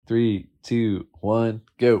3, 2, 1,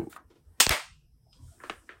 go.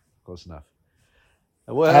 Close enough.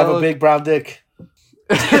 Well, I have a big brown dick.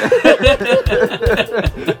 You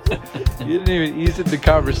didn't even ease into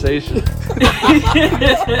conversation. Just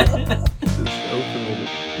open with it.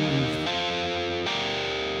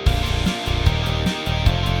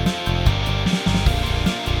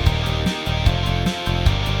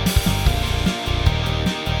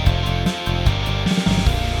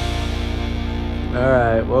 All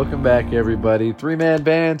right, welcome back, everybody. 3-man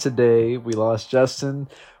band today. We lost Justin.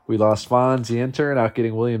 We lost Fonz, the intern, out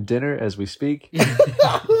getting William dinner as we speak. He's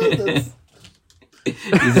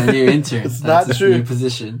a new intern. It's That's not true. New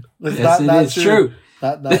position. It's yes, not it is true. true.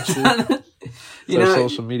 Not true. It's our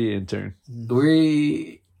social media intern.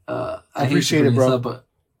 We I appreciate it, bro.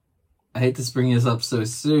 I hate to bring this up so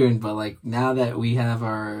soon, but like now that we have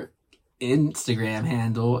our Instagram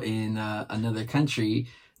handle in another country,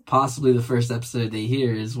 possibly the first episode they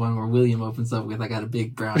hear is one where William opens up with, "I got a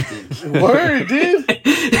big brown dick." Word, dude.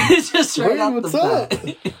 It's just right out what's the up?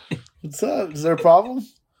 bat. What's up? Is there a problem?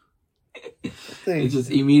 They just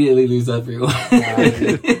immediately lose everyone.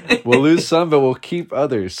 We'll lose some, but we'll keep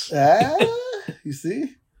others. You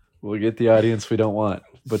see? We'll get the audience we don't want.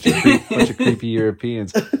 Bunch of creepy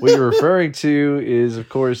Europeans. What you're referring to is, of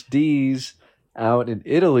course, D's out in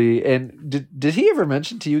Italy. And did he ever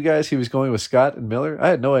mention to you guys he was going with Scott and Miller? I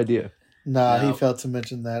had no idea. No. No. He failed to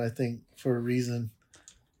mention that, I think, for a reason.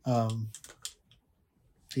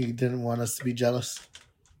 He didn't want us to be jealous.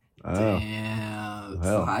 Oh. Damn, it's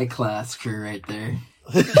Well. a high class crew right there.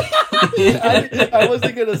 I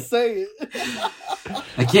wasn't gonna say it.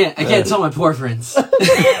 I can't tell my poor friends.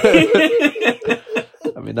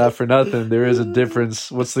 I mean, not for nothing. There is a difference.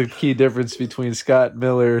 What's the key difference between Scott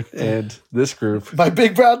Miller and this group? My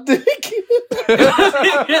big brown dick.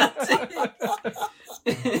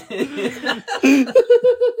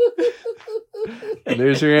 And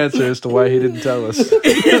there's your answer as to why he didn't tell us.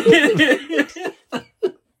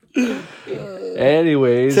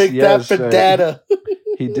 Anyways, Take yes, that for data.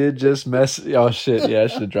 he did just oh shit, yeah, I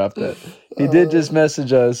should have dropped that. He did just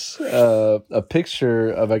message us a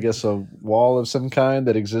picture of, I guess, a wall of some kind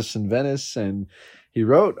that exists in Venice, and he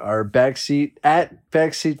wrote our backseat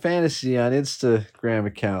fantasy on Instagram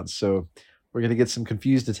account. So we're gonna get some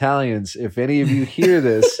confused Italians. If any of you hear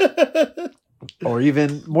this, or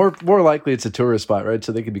even more likely, it's a tourist spot, right?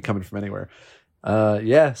 So they could be coming from anywhere.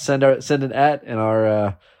 Send an @ and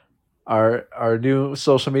our new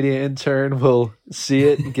social media intern will see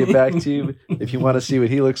it and get back to you. If you want to see what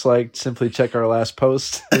he looks like, simply check our last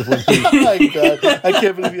post. Oh my god! I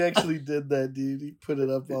can't believe he actually did that, dude. He put it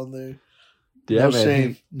up on there. Yeah, No man,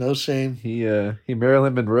 shame. No shame. He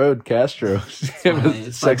Marilyn Monroe Castro.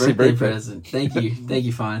 It's my birthday present. Thank you,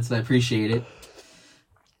 Fonz. I appreciate it.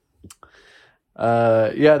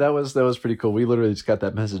 That was pretty cool. We literally just got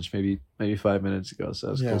that message maybe 5 minutes ago, so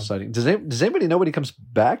that was a cool sighting. Does anybody know when he comes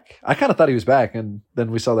back? I kind of thought he was back, and then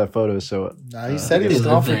we saw that photo. So Nah, he said he was They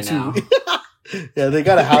gone live for there 2 weeks. Yeah, they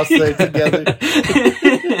got a house there together.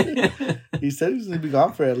 He said he was going to be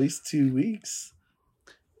gone for at least 2 weeks.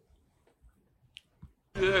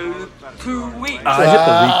 2 weeks. I hit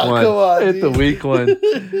the weak one. Come on, I hit the dude. weak one.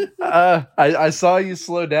 I saw you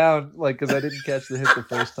slow down, like, because I didn't catch the hit the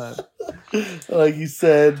first time. Like you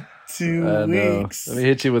said, 2 No. weeks. Let me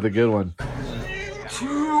hit you with a good one.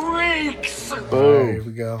 2 weeks. All right, Boom. here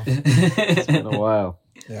we go. It's been a while.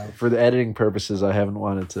 Yeah. For the editing purposes, I haven't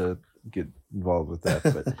wanted to get involved with that,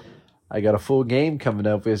 but I got a full game coming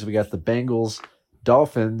up. We got the Bengals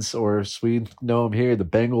Dolphins, or as we know them here, the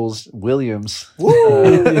Bengals Williams,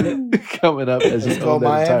 coming up as you go own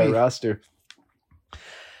that entire Miami. roster.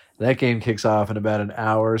 That game kicks off in about an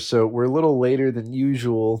hour, so we're a little later than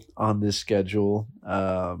usual on this schedule.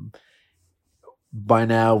 By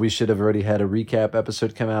now, we should have already had a recap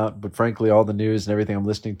episode come out, but frankly, all the news and everything I'm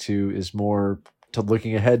listening to is more to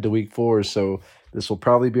looking ahead to week 4, so this will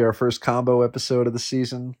probably be our first combo episode of the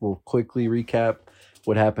season. We'll quickly recap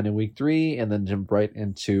what happened in week 3 and then jump right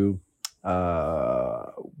into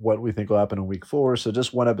what we think will happen in week 4. So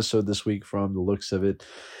just one episode this week from the looks of it.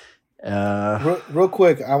 Real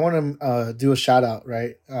quick, I want to do a shout out,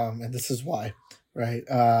 right? And this is why, right?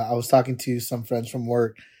 I was talking to some friends from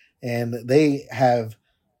work, and they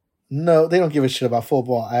don't give a shit about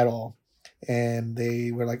football at all. And they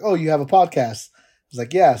were like, "Oh, you have a podcast?" I was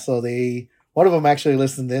like, "Yeah." So one of them actually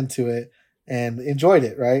listened into it and enjoyed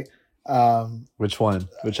it, right? Which one?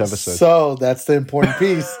 Which episode? So that's the important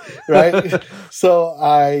piece, right? So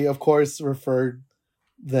I, of course, referred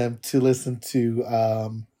them to listen to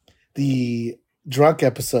the drunk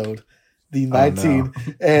episode, the 19. no.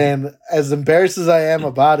 And as embarrassed as I am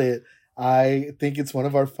about it, I think it's one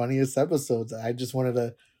of our funniest episodes. I just wanted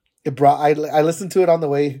to. I listened to it on the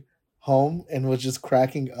way home and was just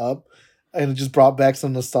cracking up, and it just brought back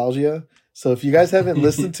some nostalgia. So if you guys haven't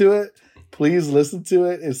listened to it, please listen to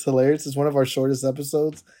it. It's hilarious. It's one of our shortest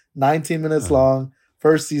episodes, 19 minutes long,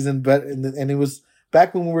 first season, and it was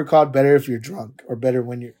back when we were called Better If You're Drunk, or Better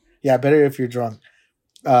If You're Drunk,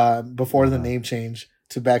 before the name change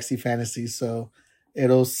to Backseat Fantasy. So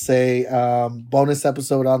it'll say bonus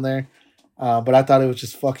episode on there. But I thought it was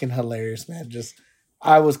just fucking hilarious, man.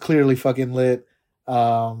 I was clearly fucking lit.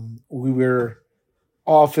 We were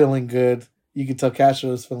all feeling good. You could tell Castro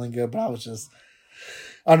was feeling good, but I was just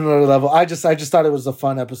on another level. I just thought it was a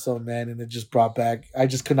fun episode, man, and it just brought back. I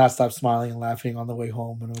just could not stop smiling and laughing on the way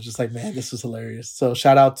home, and it was just like, man, this was hilarious. So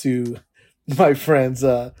shout out to my friends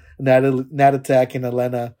Nat Attack and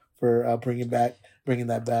Elena for bringing that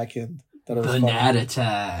back, and thought it was fun. Nat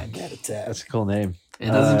Attack. That's a cool name. It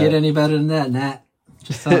doesn't get any better than that, Nat.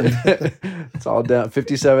 Just tell you. It's all down.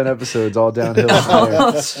 57 episodes, all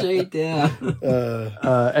downhill. Straight down.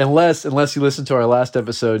 Unless you listen to our last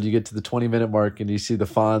episode, you get to the 20-minute mark and you see the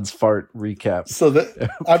Fonz fart recap. So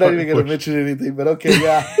I'm not even going to mention anything, but okay,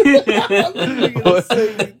 yeah. I'm not even going to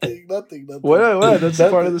say anything. Nothing. What? That's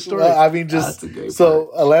part of the story. I mean, just so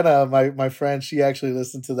part. Elena, my friend, she actually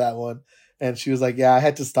listened to that one, and she was like, "Yeah, I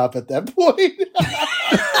had to stop at that point."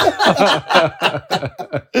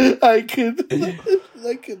 I could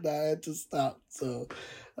not. I had to stop. So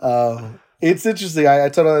it's interesting. I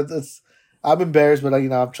told her I'm embarrassed, but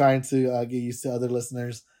I'm trying to get used to other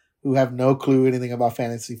listeners who have no clue anything about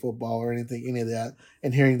fantasy football or any of that,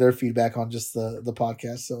 and hearing their feedback on just the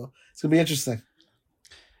podcast. So it's gonna be interesting.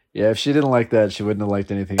 Yeah, if she didn't like that, she wouldn't have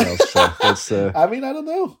liked anything else. So that's, I mean, I don't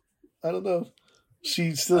know.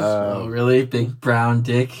 She still really big brown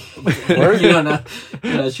dick. She would have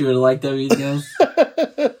liked that videos.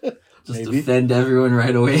 Just maybe. Offend everyone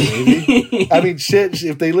right away. Maybe. I mean, shit.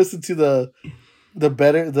 If they listen to the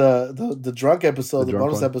drunk episode, the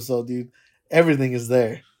bonus episode, dude, everything is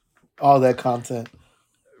there. All that content.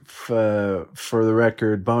 For the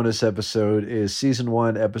record, bonus episode is season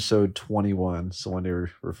 1, episode 21. It's the one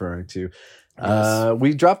you're referring to. Yes.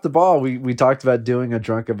 We dropped the ball. We talked about doing a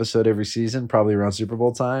drunk episode every season, probably around Super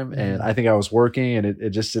Bowl time, and I think I was working, and it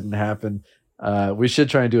just didn't happen. We should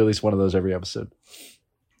try and do at least one of those every episode.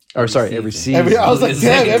 Every season. I was like,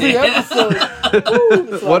 damn, every episode.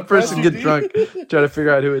 Ooh, one person get drunk, try to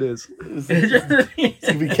figure out who it is. It's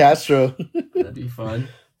gonna be Castro. That'd be fun.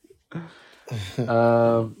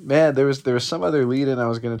 Man, there was some other lead-in I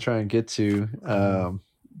was going to try and get to,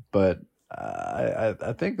 but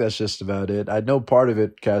I think that's just about it. I know part of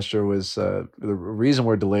it, Castro, was the reason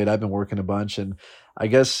we're delayed. I've been working a bunch, and I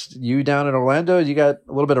guess you down in Orlando, you got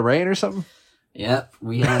a little bit of rain or something? Yep,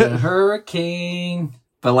 we had a hurricane,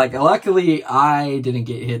 but luckily I didn't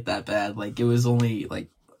get hit that bad. It was only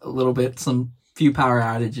a little bit, some few power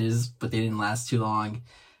outages, but they didn't last too long.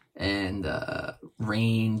 And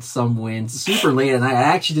rain, some wind, super late at night. I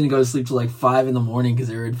actually didn't go to sleep till 5 a.m. because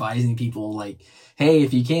they were advising people hey,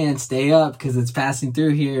 if you can, stay up because it's passing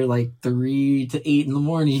through here 3 to 8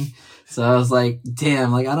 a.m. So I was like,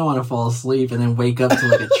 damn, I don't want to fall asleep and then wake up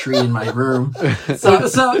to a tree in my room.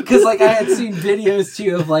 So because I had seen videos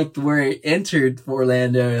too of where it entered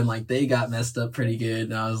Orlando and they got messed up pretty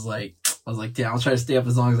good. And I was like, damn, I'll try to stay up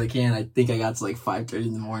as long as I can. I think I got to 5:30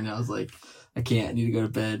 in the morning. I was like, I can't. I need to go to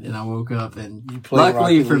bed. And I woke up, and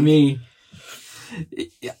luckily for me,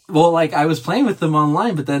 I was playing with them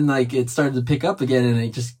online, but then it started to pick up again, and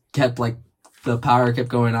it just kept the power kept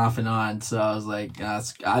going off and on. So I was like, I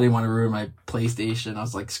didn't want to ruin my PlayStation. I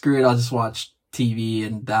was like, screw it, I'll just watch TV,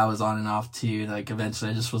 and that was on and off too.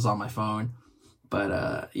 Eventually, I just was on my phone.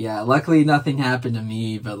 But, luckily nothing happened to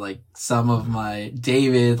me, but some of my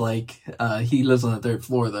David, he lives on the 3rd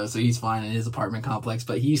floor though, so he's fine in his apartment complex,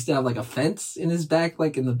 but he used to have a fence in his back,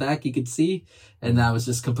 in the back you could see, and that was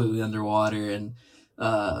just completely underwater. And,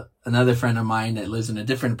 another friend of mine that lives in a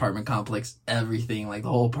different apartment complex, everything, the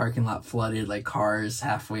whole parking lot flooded, cars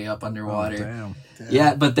halfway up underwater. Oh, damn.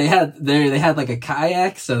 Yeah, but they had a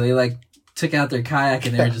kayak, so they took out their kayak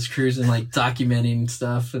and they were just cruising, documenting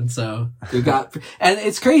stuff. And so and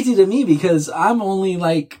it's crazy to me because I'm only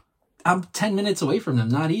I'm 10 minutes away from them.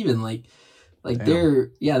 Not even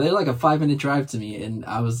they're a 5-minute drive to me. And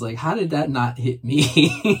I was like, how did that not hit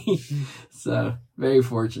me? So very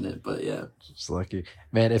fortunate, but yeah. Just lucky,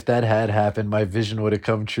 man. If that had happened, my vision would have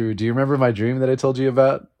come true. Do you remember my dream that I told you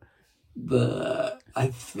about? I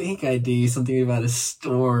think I do. Something about a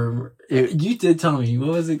storm. You did tell me. What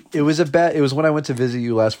was it? It was when I went to visit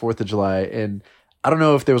you last 4th of July, and I don't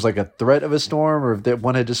know if there was a threat of a storm or if that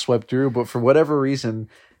one had just swept through, but for whatever reason,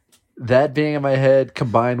 that being in my head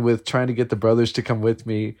combined with trying to get the brothers to come with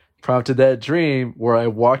me prompted that dream where I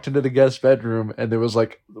walked into the guest bedroom and there was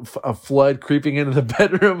like a flood creeping into the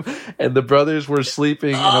bedroom and the brothers were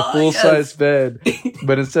sleeping in a full-size bed.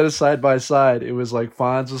 But instead of side by side, it was like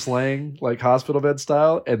Fonz was laying like hospital bed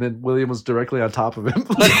style and then William was directly on top of him.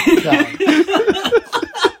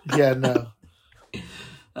 Yeah, no.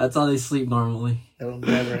 That's how they sleep normally. That'll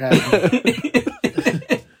never happen.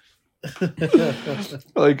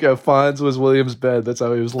 Like Fonz was William's bed. That's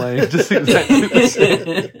how he was laying. Just exactly the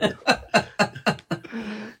same.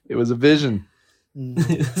 It was a vision.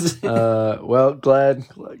 Well,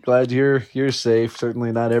 glad you're safe.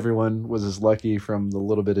 Certainly not everyone was as lucky from the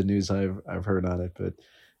little bit of news I've heard on it, but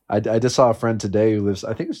I just saw a friend today who lives,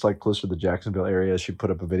 I think it's like close to the Jacksonville area. She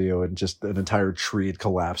put up a video and just an entire tree had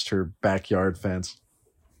collapsed her backyard fence.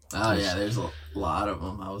 Oh yeah, there's a lot of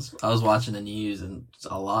them. I was watching the news and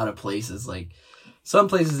a lot of places, like some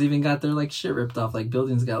places even got their like shit ripped off. Like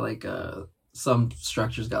buildings got like some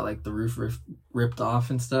structures got like the roof ripped off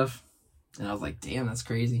and stuff. And I was like, damn, that's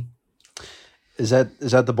crazy. Is that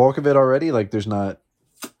the bulk of it already? Like there's not.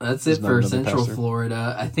 That's it for Central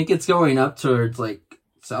Florida. I think it's going up towards like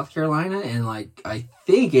South Carolina, and like I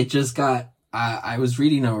think it just got. I was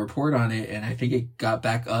reading a report on it, and I think it got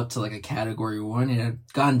back up to like a Category 1. It had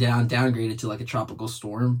gone downgraded to like a tropical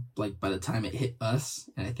storm, like by the time it hit us.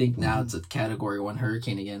 And I think now it's a Category 1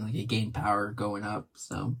 hurricane again. Like it gained power going up,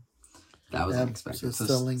 so that was unexpected.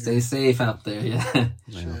 So stay safe out there. Yeah.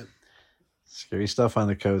 Scary stuff on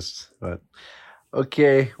the coast, but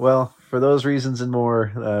okay. Well, for those reasons and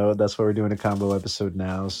more, that's why we're doing a combo episode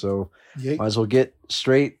now. So might as well get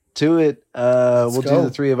straight to it. We'll do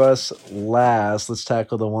the three of us last. Let's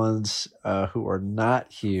tackle the ones who are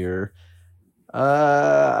not here.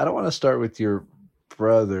 I don't want to start with your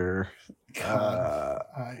brother.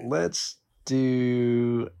 Let's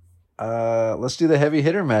do the heavy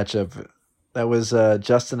hitter matchup. That was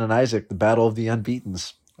Justin and Isaac, the battle of the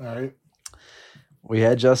unbeatens. All right. We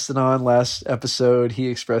had Justin on last episode. He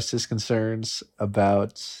expressed his concerns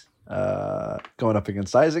about going up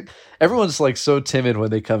against Isaac. Everyone's like so timid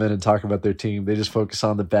when they come in and talk about their team. They just focus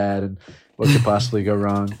on the bad and what could possibly go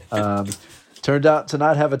wrong. Turned out to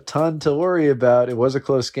not have a ton to worry about. It was a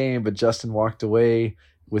close game, but Justin walked away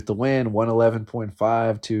with the win,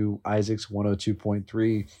 111.5 to Isaac's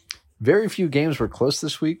 102.3. Very few games were close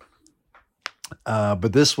this week.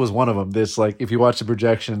 But this was one of them. This, like, if you watch the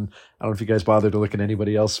projection, I don't know if you guys bothered to look at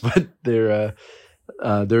anybody else, but their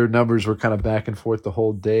numbers were kind of back and forth the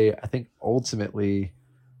whole day. I think ultimately,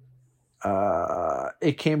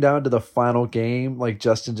 it came down to the final game. Like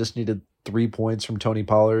Justin just needed 3 points from Tony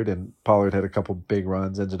Pollard, and Pollard had a couple big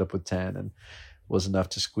runs, ended up with 10, and was enough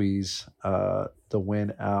to squeeze the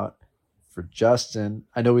win out for Justin.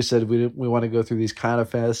 I know we said we want to go through these kind of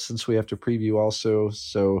fast since we have to preview also.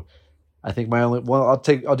 So I think I'll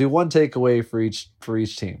do one takeaway for each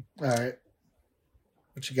team. All right.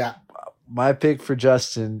 What you got? My pick for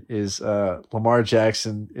Justin is Lamar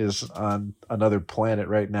Jackson is on another planet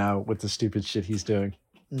right now with the stupid shit he's doing.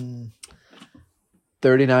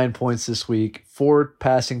 39 points this week, 4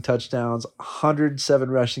 passing touchdowns, 107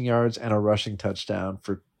 rushing yards, and a rushing touchdown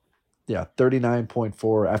for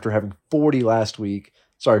 39.4 after having 40 last week.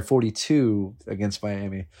 Sorry, 42 against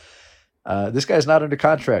Miami. This guy's not under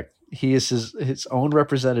contract. He is his own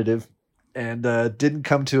representative and didn't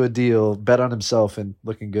come to a deal, bet on himself, and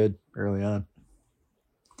looking good early on.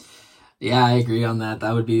 Yeah, I agree on that.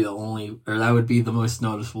 That would be the most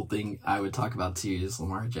noticeable thing I would talk about too, is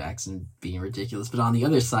Lamar Jackson being ridiculous. But on the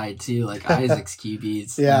other side too, like Isaac's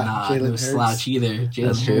QBs, no slouch either.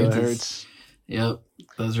 Jalen Hurts. Yep,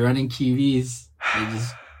 those running QBs,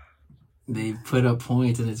 they put up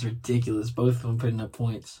points, and it's ridiculous. Both of them putting up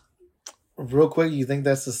points. Real quick, you think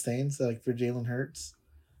that sustains like for Jalen Hurts?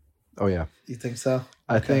 Oh yeah, you think so?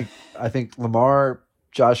 I think Lamar,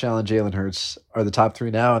 Josh Allen, Jalen Hurts are the top 3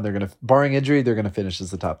 now, and they're gonna, barring injury, they're gonna finish as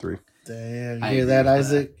the top 3. Damn, you hear that,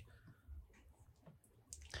 Isaac?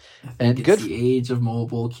 And it's the age of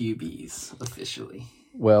mobile QBs officially.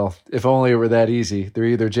 Well, if only it were that easy. They're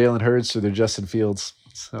either Jalen Hurts or they're Justin Fields.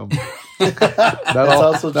 So not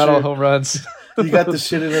all home runs. You got the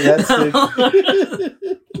shit into that stick.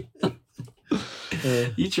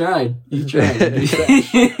 You tried.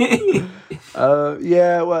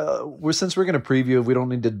 Well, since we're going to preview, we don't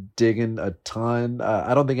need to dig in a ton.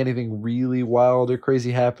 I don't think anything really wild or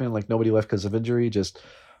crazy happened. Like nobody left because of injury. Just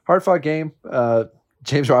hard fought game.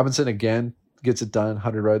 James Robinson again gets it done.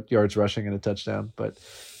 100 yards rushing and a touchdown. But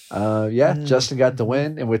Justin got the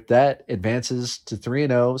win, and with that advances to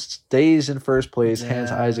 3-0, stays in first place,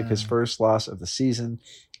 hands Isaac his first loss of the season.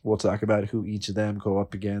 We'll talk about who each of them go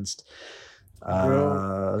up against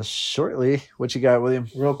shortly. What you got, William?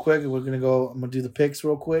 Real quick, I'm gonna do the picks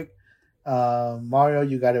real quick. Mario,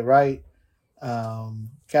 you got it right.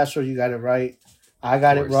 Castro, you got it right. I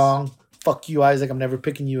got it wrong. Fuck you, Isaac. I'm never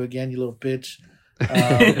picking you again, you little bitch.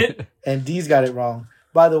 And D's got it wrong.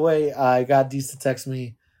 By the way, I got D's to text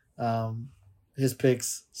me his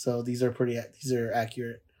picks, so these are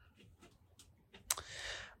accurate.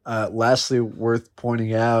 Lastly, worth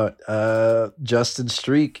pointing out, Justin's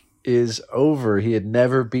streak is over. He had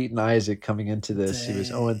never beaten Isaac coming into this. Dang. He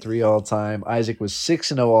was 0-3 all time. Isaac was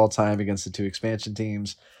 6-0 all time against the 2 expansion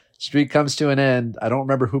teams. Streak comes to an end. I don't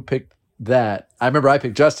remember who picked that. I remember I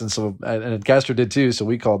picked Justin, so and Castro did too, so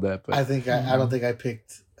we called that. But I don't think I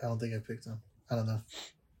picked him. I don't know.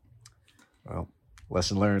 Well,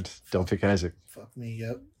 lesson learned. Don't pick Isaac. Fuck me,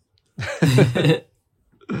 yep.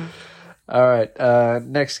 All right,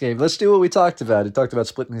 next game. Let's do what we talked about. We talked about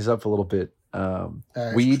splitting these up a little bit.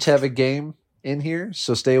 Right. We each have a game in here,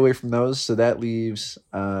 so stay away from those. So that leaves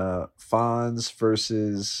Fonz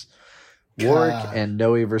versus Warwick and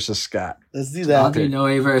Noe versus Scott. Let's do that. I'll do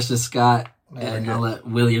Noe versus Scott, and I'll let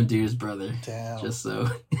William do his brother. Damn. Just so.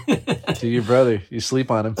 Do your brother. You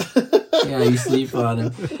sleep on him. Yeah, you sleep on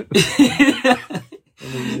him.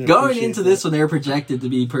 Going into this one, they were projected to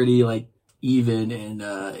be pretty even, and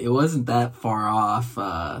it wasn't that far off.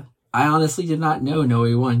 I honestly did not know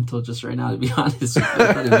Noe won until just right now, to be honest.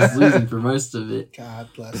 I thought he was losing for most of it. God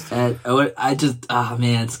bless him.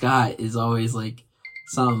 And Scott is always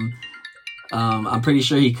something. I'm pretty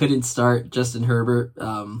sure he couldn't start Justin Herbert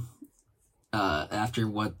after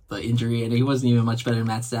the injury, and he wasn't even much better than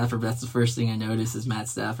Matt Stafford. But that's the first thing I noticed is Matt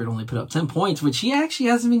Stafford only put up 10 points, which he actually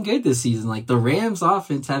hasn't been good this season. The Rams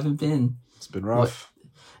offense haven't been. It's been rough.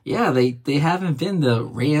 Yeah, they haven't been the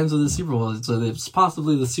Rams of the Super Bowl, so there's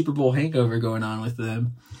possibly the Super Bowl hangover going on with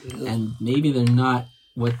them, and maybe they're not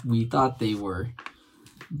what we thought they were.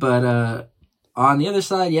 But on the other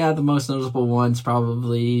side, yeah, the most noticeable one's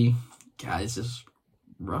probably, guys, just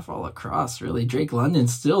rough all across, really. Drake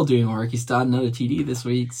London's still doing work. He started another TD this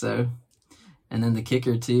week, so, and then the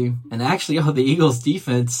kicker too, and actually, the Eagles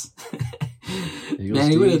defense.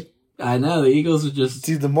 I know the Eagles would just.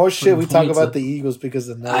 Dude, the more shit we talk about the Eagles because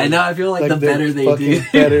of that. I know. I feel like the better they do,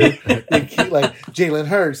 better. They keep, Jalen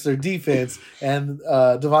Hurts, their defense, and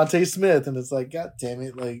Devontae Smith, and it's God damn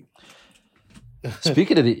it,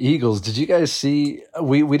 Speaking of the Eagles, did you guys see?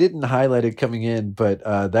 We didn't highlight it coming in, but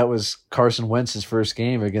that was Carson Wentz's first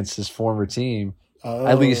game against his former team. Oh.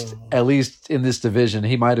 At least in this division,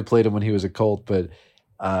 he might have played him when he was a Colt, but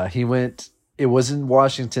he went. It was in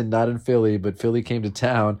Washington, not in Philly, but Philly came to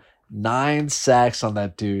town. 9 sacks on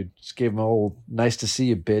that dude. Just gave him a whole "nice to see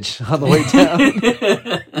you, bitch" on the way down.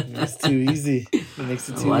 It's too easy. It makes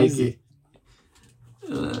it too easy.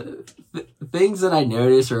 Things that I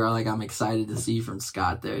noticed or I'm excited to see from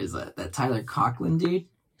Scott there is that Tyler Conklin dude.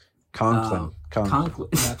 Conklin.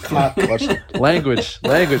 Language.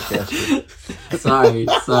 Sorry.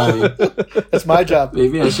 That's my job.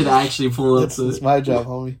 Maybe I should actually pull up. That's my job,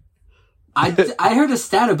 homie. I heard a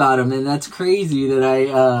stat about him, and that's crazy that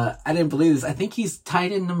I didn't believe this. I think he's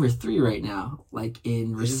tight end number 3 right now,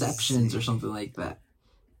 in receptions or something like that,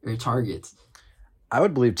 or targets. I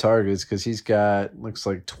would believe targets because he's got looks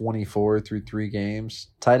like 24 through 3 games,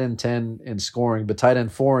 tight end 10 in scoring, but tight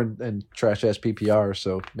end 4 in trash ass PPR.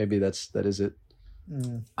 So maybe that is it.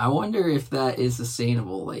 I wonder if that is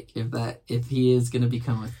sustainable. If he is going to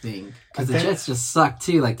become a thing, because the Jets just suck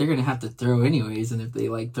too. They're going to have to throw anyways, and if they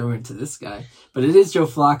throw into this guy, but it is Joe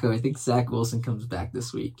Flacco. I think Zach Wilson comes back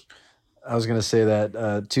this week. I was going to say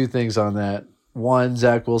that 2 things on that. 1,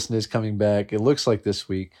 Zach Wilson is coming back. It looks like this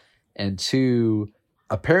week, and 2,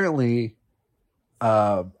 apparently,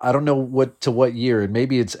 I don't know what year, and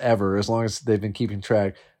maybe it's ever, as long as they've been keeping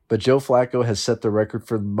track. But Joe Flacco has set the record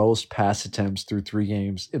for most pass attempts through 3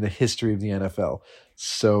 games in the history of the NFL.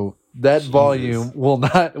 So that volume will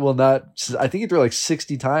not. I think he threw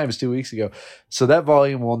 60 times 2 weeks ago. So that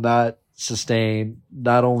volume will not sustain.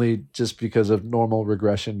 Not only just because of normal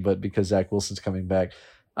regression, but because Zach Wilson's coming back.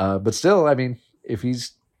 But still, if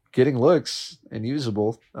he's getting looks and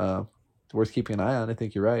usable, it's worth keeping an eye on. I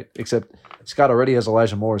think you're right. Except Scott already has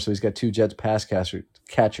Elijah Moore, so he's got 2 Jets pass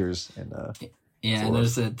catchers and. Yeah, I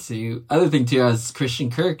noticed that too. Other thing too, is Christian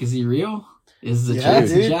Kirk. Is he real? Is the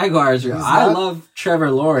dude. Jaguars real? I love Trevor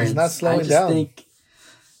Lawrence. He's not slowing down. I just think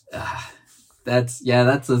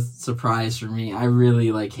that's a surprise for me. I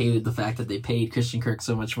really hated the fact that they paid Christian Kirk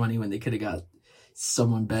so much money when they could have got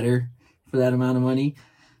someone better for that amount of money.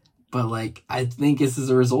 But I think this is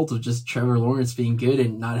a result of just Trevor Lawrence being good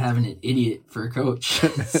and not having an idiot for a coach.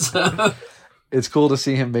 So It's cool to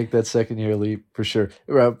see him make that second year leap for sure.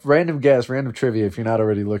 Random guess, random trivia. If you're not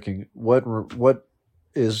already looking, what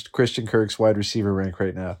is Christian Kirk's wide receiver rank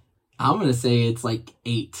right now? I'm gonna say it's like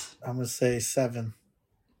 8. I'm gonna say 7.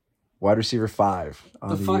 Wide receiver 5 on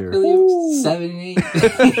the fuck, year. William? 7 and 8.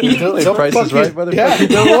 Hey, Price is right, motherfucker. Yeah,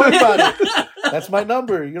 don't worry about it. That's my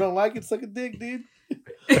number. You don't like it? Suck a dick, dude.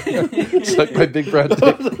 Suck my big brown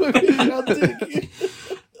dick.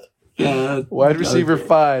 Wide receiver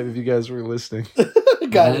 5. If you guys were listening,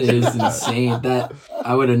 that is insane. That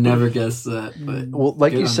I would have never guessed that. But well,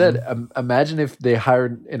 like you said, imagine if they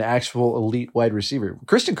hired an actual elite wide receiver.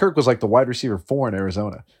 Christian Kirk was like the wide receiver 4 in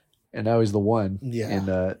Arizona, and now he's the 1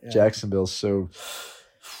 in Jacksonville. So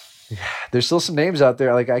there's still some names out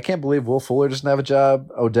there. Like, I can't believe Will Fuller doesn't have a job.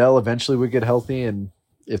 Odell eventually would get healthy, and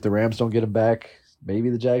if the Rams don't get him back, maybe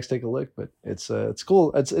the Jags take a look. But it's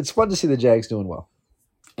cool. It's fun to see the Jags doing well.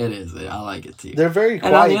 It is. I like it too. They're very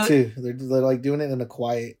quiet too. They're like doing it in a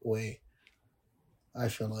quiet way. I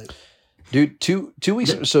feel like, dude, two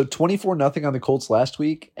weeks. So 24-0 on the Colts last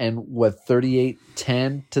week, and what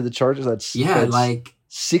 38-10 to the Chargers. That's like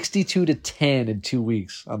 62-10 in 2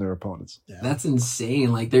 weeks on their opponents. Yeah. That's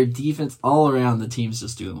insane. Like, their defense all around the team's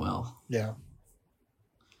just doing well. Yeah,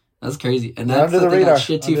 that's crazy. And that's under the radar. Got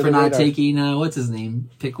shit too for not taking what's his name?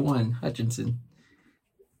 Pick 1, Hutchinson.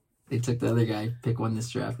 They took the other guy, pick 1 this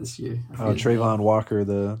draft this year. Oh, Trayvon Walker,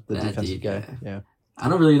 the defensive guy. Yeah. I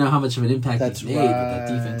don't really know how much of an impact That's he's made, but that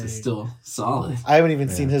defense is still solid. I haven't even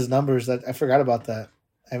seen his numbers. I forgot about that.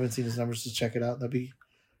 I haven't seen his numbers to check it out.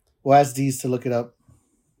 We'll ask D's to look it up.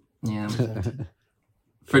 Yeah.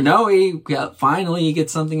 For Noe, finally you get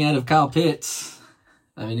something out of Kyle Pitts.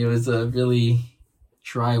 I mean, it was a really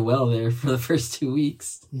try well there for the first 2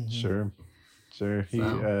 weeks. Sure. He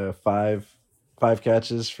five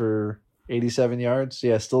catches for 87 yards.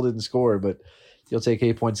 Yeah, still didn't score, but you'll take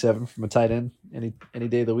 8.7 from a tight end any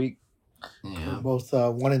day of the week. Yeah. Both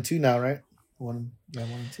 1 and 2 now, right? 1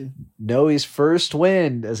 and 2. Noe's first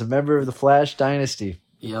win as a member of the Flash Dynasty.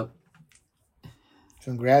 Yep.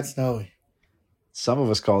 Congrats, Noe. Some of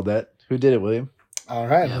us called that. Who did it, William? All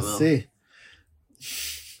right, let's see.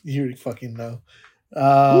 You fucking know.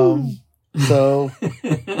 So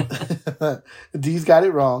D's got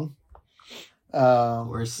it wrong.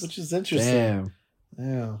 Which is interesting. Damn.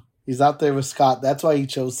 Yeah. He's out there with Scott. That's why he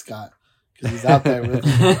chose Scott. Because he's out there with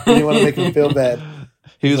him. He didn't want to make him feel bad.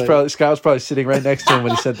 Scott was probably sitting right next to him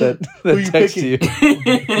when he sent that text to you.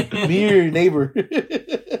 Me or your neighbor.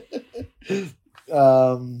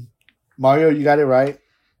 Mario, you got it right.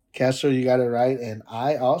 Castro, you got it right. And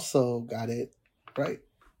I also got it right.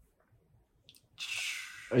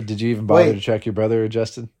 Did you even bother to check your brother or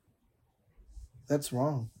Justin? That's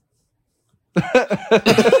wrong.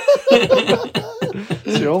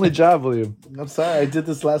 It's your only job, William. I'm sorry, I did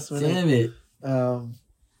this last minute. Damn it.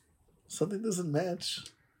 Something doesn't match.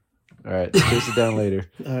 All right, chase it down later.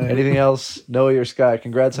 Right. Anything else? Noe or Scott?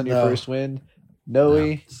 Congrats on your first win.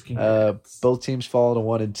 Noe, both teams fall to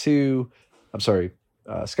 1 and 2. I'm sorry,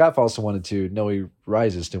 Scott falls to 1 and 2. Noe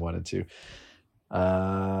rises to 1 and 2.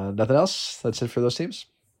 Nothing else? That's it for those teams?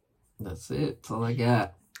 That's it. That's all I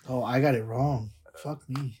got. Oh, I got it wrong. Fuck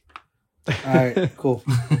me. All right, cool.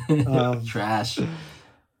 Trash.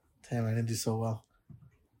 Damn, I didn't do so well.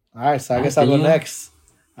 All right, so I guess I'll go next.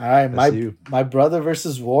 All right, my brother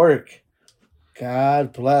versus Warwick.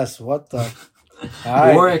 God bless. What the? All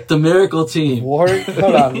right. Warwick, the miracle team. Warwick,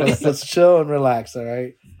 hold on. Let's chill and relax, all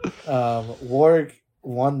right? Warwick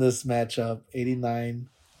won this matchup 89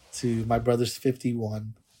 to my brother's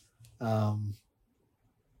 51. Oh,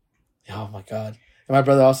 my God. And my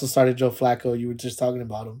brother also started Joe Flacco. You were just talking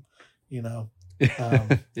about him. You know,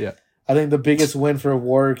 yeah. I think the biggest win for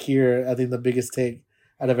Warwick here, I think the biggest take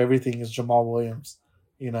out of everything is Jamal Williams.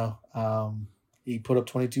 You know, he put up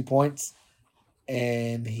 22 points,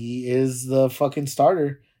 and he is the fucking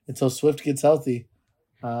starter until Swift gets healthy.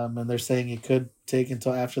 And they're saying it could take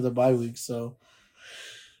until after the bye week. So,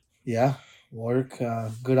 yeah, Warwick,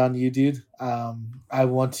 good on you, dude. I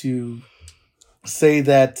want to say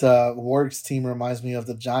that Warwick's team reminds me of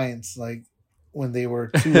the Giants, like, when they were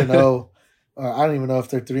 2-0, or I don't even know if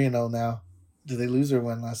they're 3-0 now. Did they lose or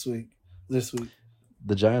win this week?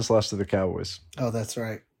 The Giants lost to the Cowboys. Oh, that's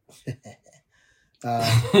right.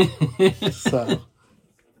 But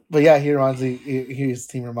yeah, his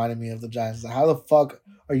team reminded me of the Giants. Like, how the fuck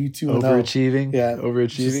are you 2-0? Overachieving? Yeah.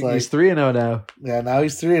 Overachieving? Like, he's 3-0 now. Yeah, now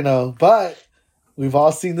he's 3-0. But we've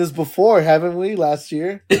all seen this before, haven't we, last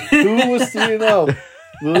year? Who was 3-0?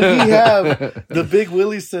 Will he have the Big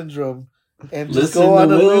Willie syndrome? And just go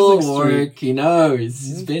on a losing streak. He knows.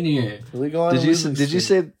 He's been here. Did you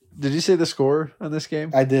say the score on this game?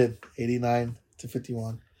 I did. 89 to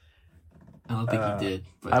 51. I don't think he did.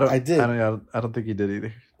 But I did. I don't think he did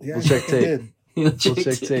either. Yeah, We'll check he tape. did. We'll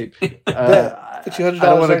check tape. Put you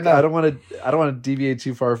 $100 right now. I don't want to deviate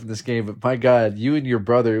too far from this game, but my God, you and your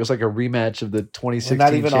brother, it was like a rematch of the 2016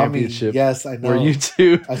 not even championship. On me. Yes, I know. Where you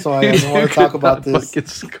two, that's why I don't want to talk about this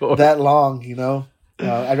score. that long. You know,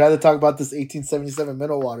 I'd rather talk about this 1877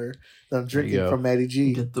 mineral water that I'm drinking from Maddie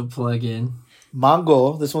G. Get the plug in.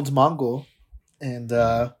 Mango. This one's mango, and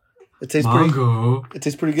it tastes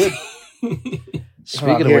pretty good.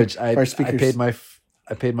 Speaking of which, I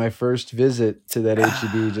paid my first visit to that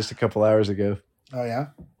HEB just a couple hours ago. Oh yeah,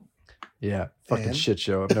 yeah, fucking shit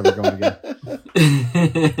show. I'm never going again.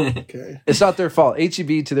 Okay, it's not their fault.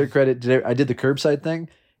 HEB, to their credit, I did the curbside thing,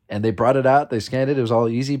 and they brought it out. They scanned it. It was all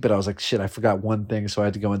easy, but I was like, shit, I forgot one thing, so I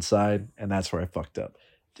had to go inside, and that's where I fucked up.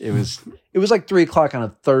 It was like 3:00 on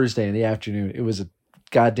a Thursday in the afternoon. It was a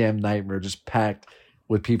goddamn nightmare, just packed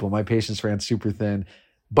with people. My patience ran super thin.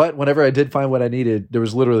 But whenever I did find what I needed, there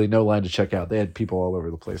was literally no line to check out. They had people all over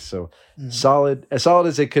the place. So solid as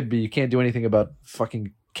it could be. You can't do anything about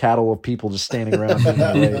fucking cattle of people just standing around.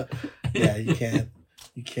 Yeah, you can't.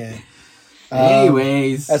 You can't.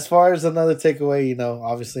 Anyways, as far as another takeaway, you know,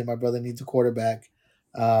 obviously my brother needs a quarterback.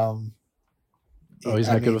 He's not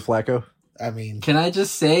good with Flacco? I mean, can I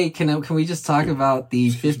just say, can we just talk about the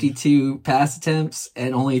 52 pass attempts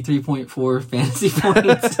and only 3.4 fantasy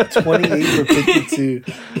points? 28 for 52.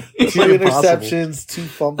 2 interceptions, 2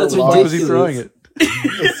 fumbles. That's ridiculous. Why was he throwing it?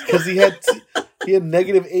 It's because he had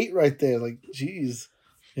 -8 right there. Like, geez.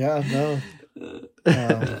 Yeah, no.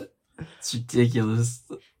 It's ridiculous.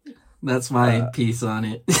 That's my piece on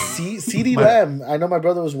it. CeeDee Lamb, I know my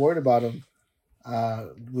brother was worried about him.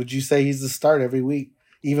 Would you say he's the start every week?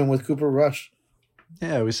 Even with Cooper Rush.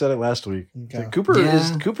 Yeah, we said it last week. Okay.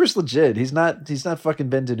 Cooper's legit. He's not fucking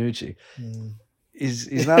Ben DiNucci.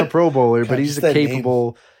 He's not a Pro Bowler, but he's a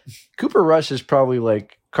capable. Cooper Rush is probably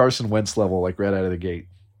like Carson Wentz level, like right out of the gate.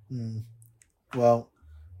 Well,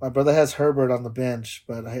 my brother has Herbert on the bench,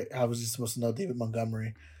 but I was just supposed to know David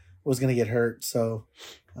Montgomery was going to get hurt, so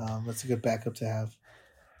that's a good backup to have.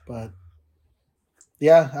 But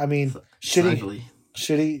yeah, I mean,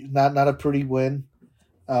 shitty, not a pretty win.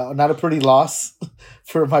 Not a pretty loss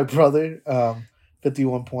for my brother.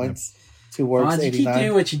 51 points, 2 works, 89. Keep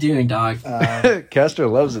doing what you're doing, dog. Castro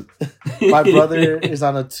loves it. My brother is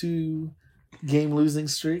on a 2-game losing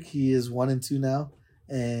streak. He is 1-2 now,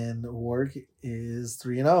 and Work is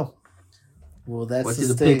 3-0. Well, that's what the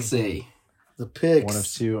did the picks say? The picks 1 of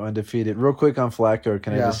 2 undefeated. Real quick on Flacco,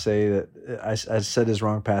 can I just say that I said his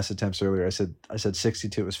wrong pass attempts earlier. I said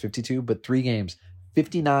 62. It was 52, but 3 games,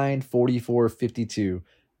 59, 44, 52.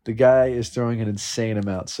 The guy is throwing an insane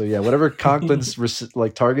amount. So yeah, whatever Conklin's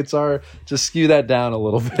like targets are, just skew that down a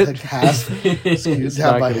little bit. Like half. It's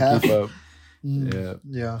down not by gonna half. keep up.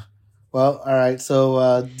 Yeah. Well, all right.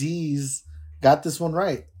 So D's got this one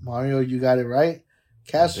right. Mario, you got it right.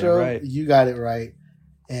 Castro, you got it right.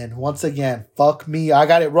 And once again, fuck me, I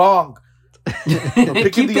got it wrong. We're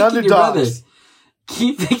picking the underdogs.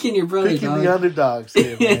 Keep picking your brother. Picking the underdogs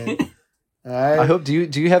here, man. All right. I hope. Do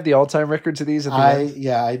you have the all-time record to these?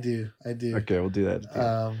 Yeah, I do. Okay, we'll do that.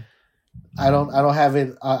 I don't have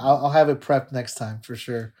it. I'll have it prepped next time for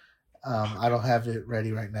sure. I don't have it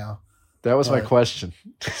ready right now. That was my question.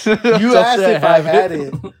 You asked if I had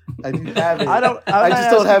it. I do have it. I just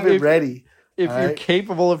don't have it ready. If you're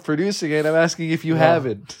capable of producing it, I'm asking if you have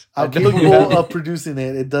it. I'm capable of producing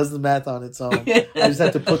it. It does the math on its own. I just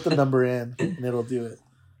have to put the number in, and it'll do it.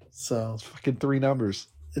 So it's fucking 3 numbers.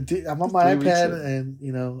 I'm on my iPad, and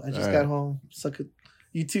I just got home.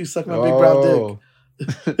 You too. Suck my big brown dick.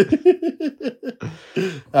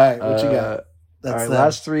 All right, what you got? All right,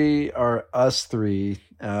 last 3 are us 3.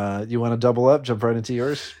 You want to double up? Jump right into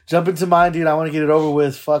yours. Jump into mine, dude. I want to get it over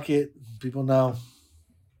with. Fuck it. People know.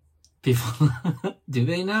 People, do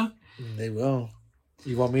they know? They will.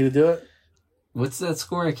 You want me to do it? What's that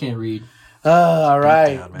score? I can't read. All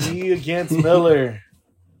right, me against Miller.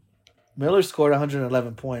 Miller scored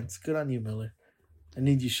 111 points. Good on you, Miller. I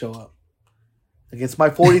need you to show up. Against my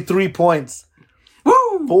 43 points.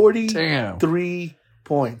 Woo! 43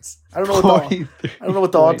 points. I don't know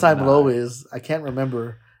what the all-time low is. I can't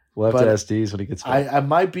remember. We'll have to ask D's when he gets back. I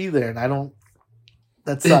might be there, and I don't.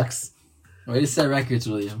 That sucks. Way to set records,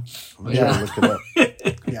 William. I'm trying to look it up.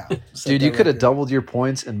 Yeah, dude, you could have doubled your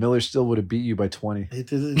points, and Miller still would have beat you by 20. It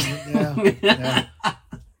did. Yeah.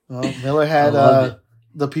 Well, Miller had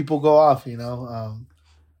the people go off.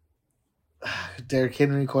 Derrick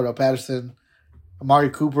Henry, Cordell Patterson, Amari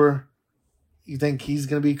Cooper. You think he's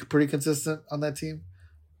going to be pretty consistent on that team?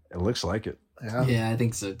 It looks like it. Yeah. Yeah, I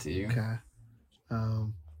think so too. Okay.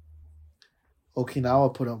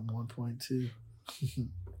 Okinawa put up 1.2.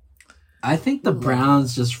 I think the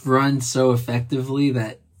Browns just run so effectively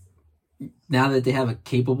that now that they have a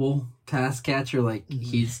capable pass catcher, like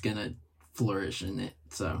he's gonna flourish in it.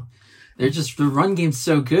 So the run game's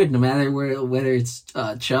so good, no matter whether it's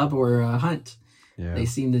Chubb or Hunt. Yeah. They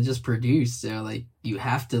seem to just produce. So like you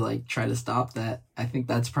have to like try to stop that. I think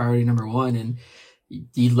that's priority number one. And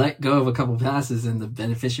you let go of a couple passes, and the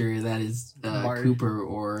beneficiary of that is Cooper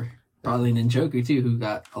or probably Njoku too, who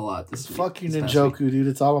got a lot this week. Fuck you, Njoku, dude.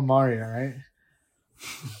 It's all Amari, all right?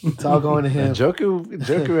 It's all going to him.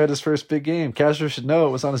 Njoku had his first big game. Castro should know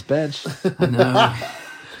it was on his bench. I know.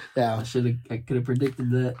 Yeah. I could have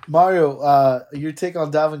predicted that. Mario, your take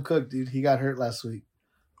on Dalvin Cook, dude. He got hurt last week.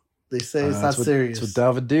 They say it's not serious. That's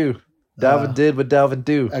what Dalvin do. Dalvin did what Dalvin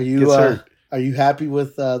do. Are you happy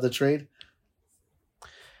with the trade?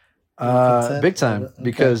 Big time,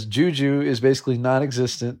 because Juju is basically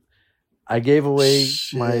non-existent. I gave away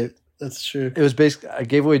That's true. It was basically I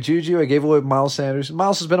gave away Juju. I gave away Miles Sanders.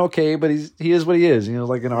 Miles has been okay, but he is what he is. You know,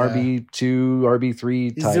 like an RB2,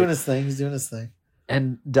 RB3 He's type. He's doing his thing.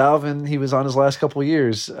 And Dalvin, he was on his last couple of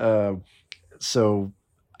years, so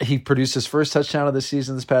he produced his first touchdown of the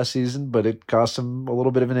season this past season, but it cost him a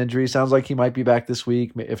little bit of an injury. Sounds like he might be back this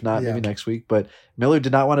week, if not, maybe next week. But Miller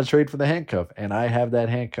did not want to trade for the handcuff, and I have that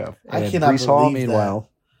handcuff. And I cannot Breece Hall, believe meanwhile,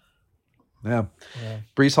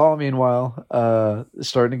 Breece Hall, meanwhile, is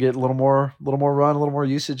starting to get a little more run, a little more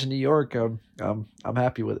usage in New York. I'm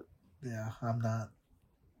happy with it. Yeah, I'm not.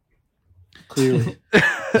 Clearly,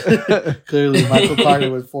 Michael Carter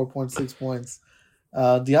with 4.6 points.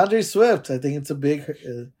 DeAndre Swift, I think it's a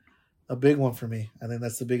big one for me. I think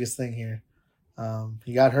that's the biggest thing here.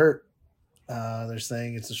 He got hurt. They're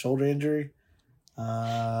saying it's a shoulder injury.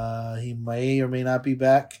 He may or may not be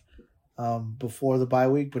back before the bye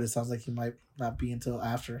week, but it sounds like he might not be until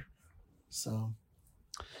after. So,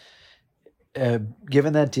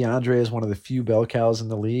 given that DeAndre is one of the few bell cows in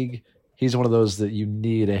the league, he's one of those that you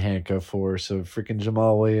need a handcuff for. So freaking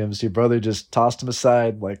Jamal Williams, your brother just tossed him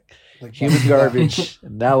aside like human garbage.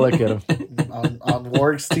 And now look at him on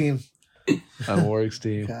Warwick's team. On Warwick's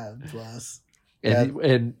team. God bless.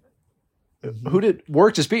 And who did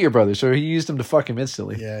Warwick just beat your brother? So he used him to fuck him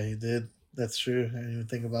instantly. Yeah, he did. That's true. I didn't even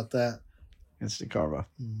think about that. Instant karma.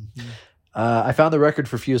 Mm-hmm. I found the record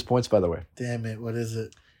for fewest points, by the way. Damn it. What is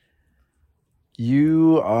it?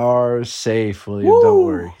 You are safe, William. Woo! Don't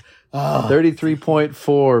worry. Oh.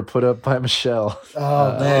 33.4 put up by Michelle.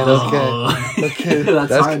 Oh, man. Okay.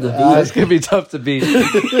 That's hard to beat. That's going to be tough to beat.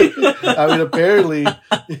 I mean, apparently,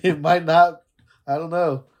 it might not. I don't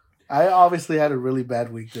know. I obviously had a really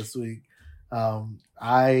bad week this week.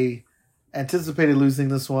 I anticipated losing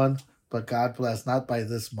this one, but God bless, not by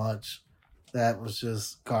this much. That was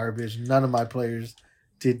just garbage. None of my players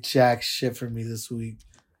did jack shit for me this week.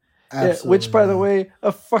 Yeah, which, by the way,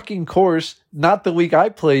 a fucking course, not the week I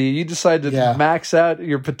play you. You decided to max out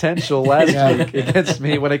your potential last week against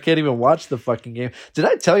me when I can't even watch the fucking game. Did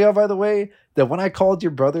I tell y'all, by the way, that when I called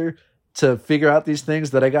your brother to figure out these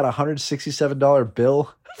things, that I got a $167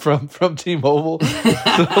 bill from T-Mobile?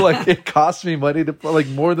 So, like, it cost me money to, like,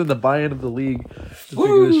 more than the buy-in of the league to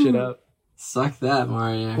figure this shit out. Suck that,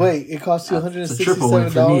 Mario. Wait, it cost you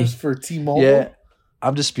 $167 for T-Mobile? Yeah.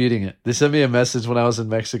 I'm disputing it. They sent me a message when I was in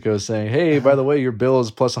Mexico saying, "Hey, by the way, your bill is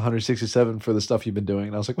plus 167 for the stuff you've been doing."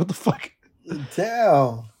 And I was like, "What the fuck?"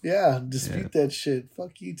 Damn. Yeah, dispute that shit.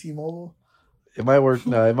 Fuck you, T-Mobile. It might work.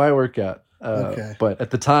 No, it might work out. Okay. But at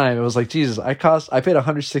the time, it was like, Jesus, I paid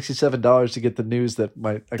 $167 to get the news that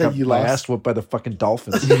I got my ass whooped by the fucking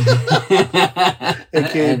Dolphins.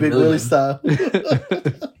 AKA Big Willie style.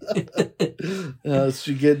 That's what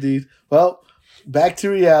you get, dude. Well, back to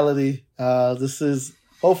reality. This is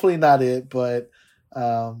hopefully not it, but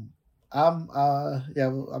I'm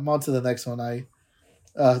on to the next one.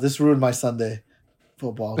 This ruined my Sunday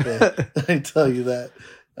football day. I tell you that.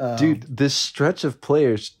 Dude, this stretch of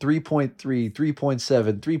players 3.3,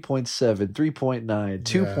 3.7, 3.7, 3.9,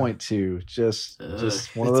 2.2,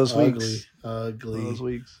 just one of those weeks. Ugly. One of those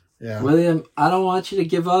weeks. Yeah. William, I don't want you to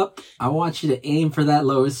give up. I want you to aim for that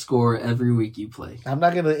lowest score every week you play. I'm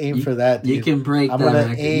not going to aim for that, dude. You can break that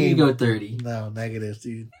record. You can go 30. No, negative,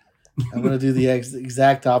 dude. I'm going to do the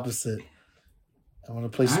exact opposite. I'm going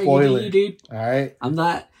to play spoiler. You do, dude. All right? I'm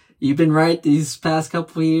not... You've been right these past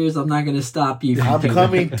couple of years. I'm not going to stop you. I'm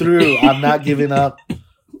coming through. I'm not giving up.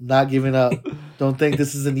 Don't think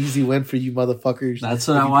this is an easy win for you motherfuckers. That's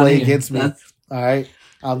what I want to play against me. All right?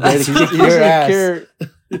 I'm ready to kick your ass.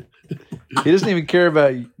 He doesn't even care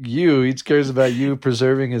about you. He cares about you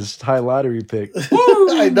preserving his high lottery pick.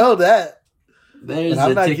 I know that. There's and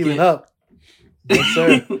I'm not giving up. No,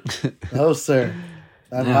 sir. No, sir.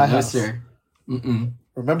 Not in my house. Sir. Mm-mm.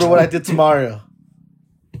 Remember what I did to Mario.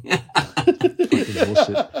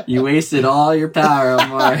 Bullshit. You wasted all your power on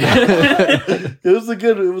Mario. It was a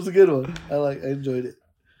good one. I enjoyed it.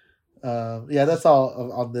 Yeah, that's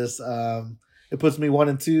all on this. It puts me 1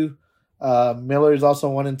 and 2. Miller is also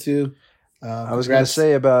 1 and 2. I was going to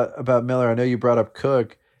say about Miller. I know you brought up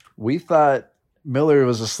Cook. We thought Miller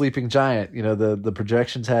was a sleeping giant. You know, the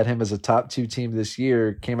projections had him as a top 2 team this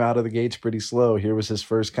year. Came out of the gates pretty slow. Here was his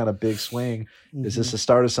first kind of big swing. Mm-hmm. Is this a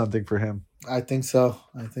start of something for him? I think so.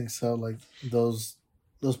 Like those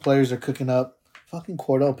players are cooking up. Fucking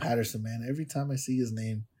Cordell Patterson, man. Every time I see his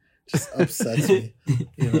name, just upsets me.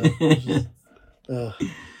 You know,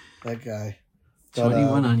 that guy. But,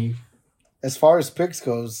 21 on you. As far as picks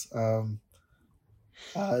goes,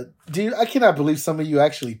 dude, I cannot believe some of you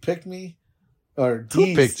actually picked me. Or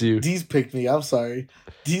Who picked you? D's picked me. I'm sorry.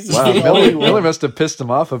 D's wow, Miller must have pissed him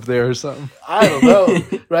off up there or something. I don't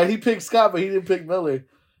know. Right? He picked Scott, but he didn't pick Miller.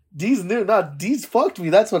 D's knew. D's fucked me.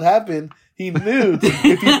 That's what happened. He knew if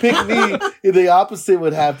he picked me, the opposite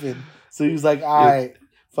would happen. So he was like, all right,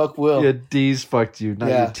 fuck Will. Yeah, D's fucked you, not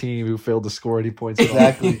your team who failed to score any points.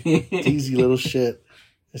 Exactly. D's, you little shit.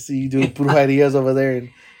 I see you doing brujerías over there in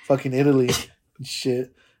fucking Italy and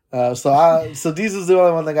shit. So D's is the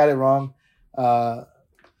only one that got it wrong.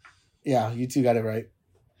 Yeah, you two got it right.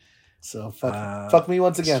 So fuck me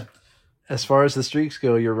once again. As far as the streaks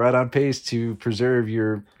go, you're right on pace to preserve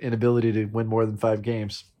your inability to win more than 5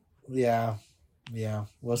 games. Yeah,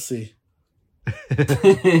 we'll see.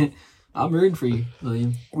 I'm rooting for you,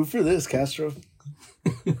 William. Root for this, Castro.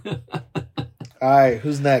 All right,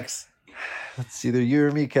 who's next? It's either you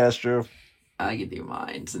or me, Castro. I can do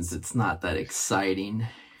mine since it's not that exciting.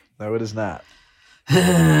 No, it is not.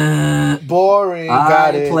 Boring.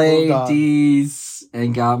 I played D's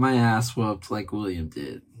and got my ass whooped like William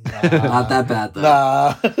did. Not that bad though.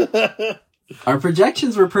 Nah. Our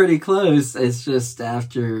projections were pretty close. It's just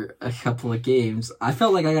after a couple of games, I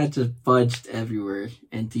felt like I got just fudged everywhere,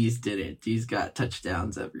 and D's didn't. D's got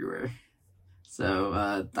touchdowns everywhere.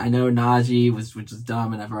 So I know Najee which was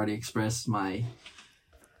dumb, and I've already expressed my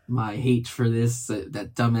hate for this,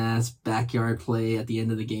 that dumbass backyard play at the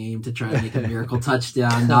end of the game to try to make a miracle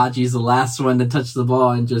touchdown. Najee's the last one to touch the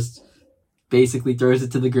ball and just basically throws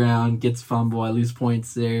it to the ground, gets fumble. I lose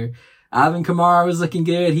points there. Alvin Kamara was looking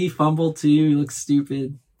good. He fumbled too. He looked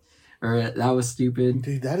stupid. That was stupid.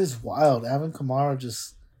 Dude, that is wild. Alvin Kamara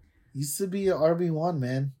just used to be an RB1,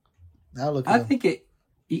 man. Now look at him. I think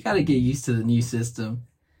you got to get used to the new system.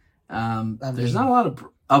 There's not a lot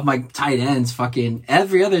of my tight ends. Fucking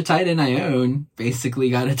every other tight end I own basically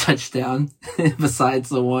got a touchdown besides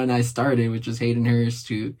the one I started, which was Hayden Hurst,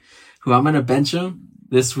 who I'm going to bench him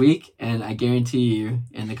this week, and I guarantee you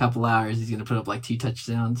in a couple hours he's going to put up like 2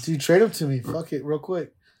 touchdowns. Dude, trade him to me. Fuck it, real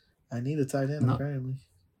quick. I need a tight end, apparently.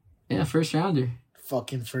 Yeah, first rounder.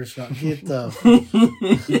 Fucking first round. Get the...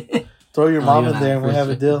 Throw your mom in there and we'll have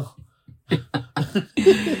a deal.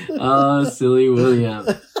 Oh, silly William.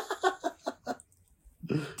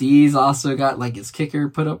 D's also got like his kicker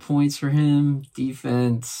put up points for him.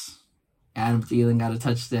 Defense. Adam Thielen got a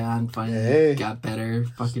touchdown. Finally got better.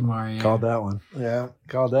 Fucking Mario. Called that one. Yeah.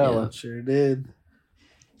 Called that one. Sure did.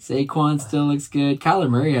 Saquon still looks good. Kyler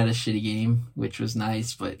Murray had a shitty game, which was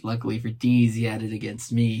nice, but luckily for D's, he had it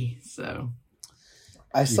against me. So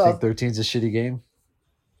I think 13's a shitty game?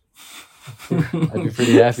 I'd be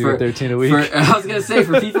pretty happy with 13 a week. I was going to say,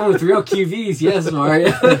 for people with real QBs, yes, Mario.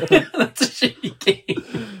 That's a shitty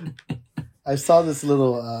game. I saw this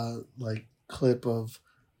little clip of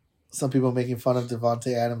some people making fun of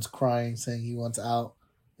Devontae Adams crying, saying he wants out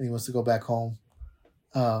and he wants to go back home.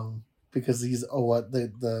 Because he's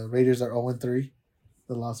the Raiders are 0-3,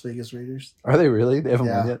 the Las Vegas Raiders. Are they really? They haven't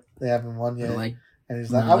won yet. They haven't won yet. And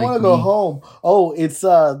he's like, I want to go home. Oh, it's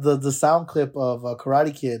the sound clip of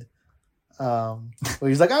Karate Kid, where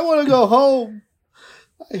he's like, I want to go home.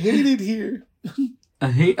 I hate it here.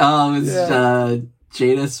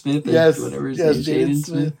 Jada Smith. Whatever his name, Jaden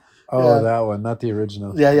Smith. Oh, that one, not the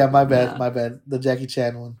original. Yeah, my bad. The Jackie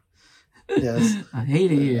Chan one. Yes. I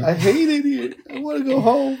hate it here. I want to go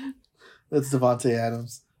home. That's Devontae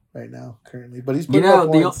Adams right now, currently. But he's putting up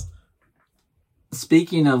points.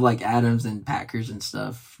 Speaking of like Adams and Packers and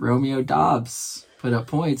stuff, Romeo Dobbs put up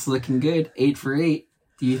points, looking good, 8 for 8.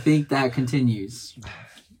 Do you think that continues?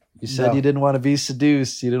 You said you didn't want to be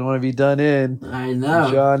seduced. You didn't want to be done in. I know.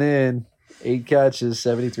 Drawn in. 8 catches,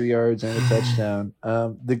 73 yards, and a touchdown.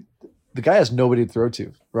 The guy has nobody to throw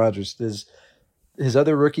to. Rodgers. his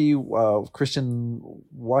other rookie, Christian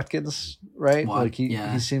Watkins, right? Like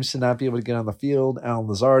he seems to not be able to get on the field. Alan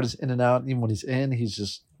Lazard is in and out. Even when he's in, he's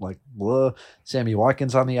just like blah. Sammy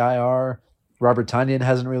Watkins on the IR. Robert Tonyan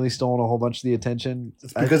hasn't really stolen a whole bunch of the attention.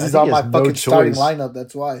 It's because he's on my fucking starting lineup.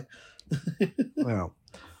 That's why. Well,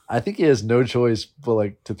 I think he has no choice but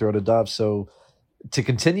like to throw to Dobbs. So to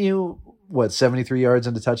continue, 73 yards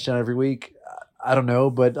and a touchdown every week? I don't know,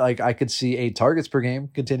 but like I could see 8 targets per game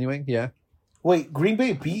continuing. Yeah. Wait, Green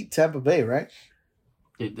Bay beat Tampa Bay, right?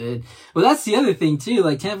 It did. Well, that's the other thing too.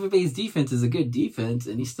 Like Tampa Bay's defense is a good defense,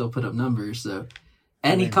 and he still put up numbers. So,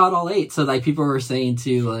 and he caught all 8. So like people were saying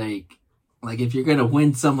too, like if you're gonna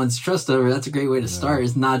win someone's trust over, that's a great way to start.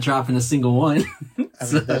 Is not dropping a single one.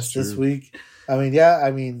 I mean, that's this week. I mean, yeah.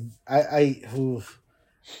 I mean, I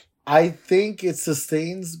think it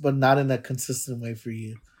sustains, but not in a consistent way for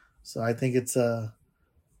you. So I think it's a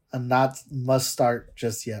not must start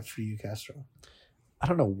just yet for you, Castro. I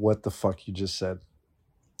don't know what the fuck you just said.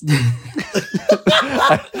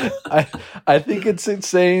 I think it's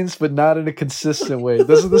insane, but not in a consistent way.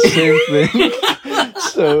 Those are the same thing.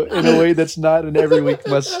 So in a way that's not an every week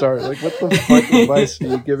must start. Like what the fuck advice are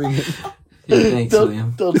you giving him? Yeah, thanks,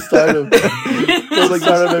 William. Don't start him. Don't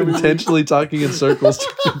start him intentionally talking in circles to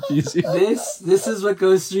confuse you. This is what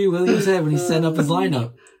goes through William's head when he's setting up his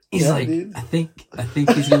lineup. He's like, dude. I think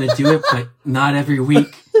he's gonna do it, but not every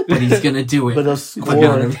week. But he's gonna do it. But he'll score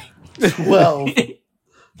 12.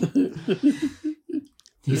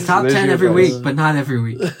 He's top 10 every week, but not every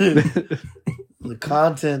week. The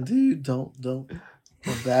content, dude. Don't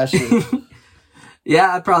bash it.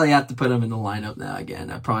 Yeah, I probably have to put him in the lineup now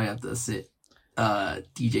again. I probably have to sit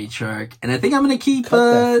DJ Chark, and I think I'm gonna keep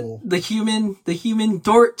the human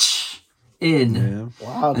Dortch in. Yeah.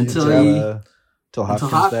 Wow, until Hop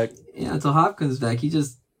comes back. Yeah, until Hop comes back. He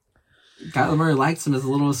just Kyler Murray likes him as a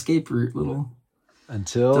little escape route,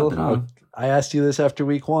 until I asked you this after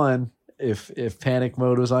week 1 if panic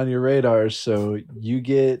mode was on your radar. So you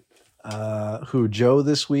get Joe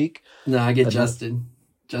this week? No, I get Justin.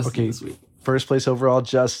 Justin this week. First place overall,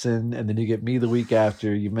 Justin, and then you get me the week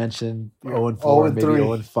after. You mentioned 0-4, maybe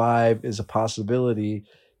 0-5 is a possibility.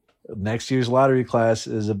 Next year's lottery class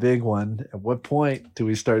is a big one. At what point do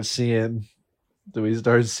we start seeing maybe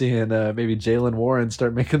Jaylen Warren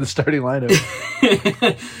start making the starting lineup?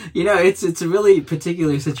 It's a really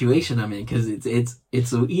particular situation I'm in because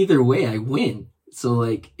it's either way I win. So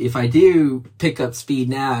like if I do pick up speed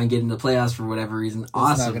now and get in the playoffs for whatever reason,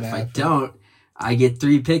 awesome. If I don't, I get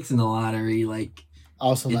 3 picks in the lottery. Like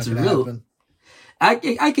also not gonna happen.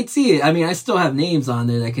 I could see it. I mean, I still have names on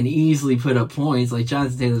there that can easily put up points. Like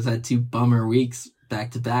Jonathan Taylor's had 2 bummer weeks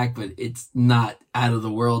back to back, but it's not out of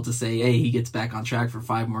the world to say, hey, he gets back on track for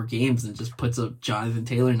 5 more games and just puts up Jonathan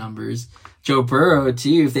Taylor numbers. Joe Burrow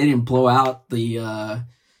too, if they didn't blow out the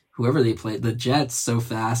whoever they played, the Jets so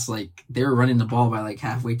fast, like they were running the ball by like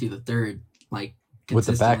halfway through the third, like with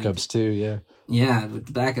the backups too, yeah. Yeah, with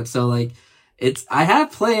the backups. So like I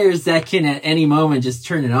have players that can at any moment just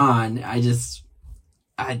turn it on.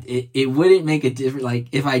 It wouldn't make a difference. Like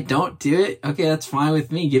if I don't do it, okay, that's fine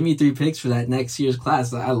with me. Give me 3 picks for that next year's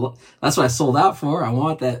class. That's what I sold out for. I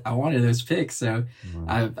wanted those picks. So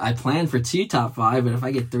I planned for 2 top 5, but if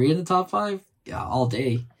I get 3 in the top 5, yeah, all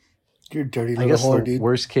day. You're dirty little whore, dude.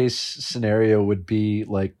 Worst case scenario would be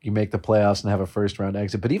like you make the playoffs and have a first round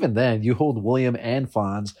exit. But even then, you hold William and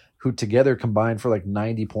Fonz, who together combined for like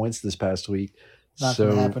 90 points this past week. Not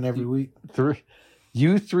going to happen every week.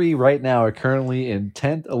 You 3 right now are currently in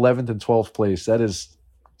 10th, 11th, and 12th place. That is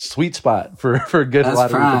sweet spot for good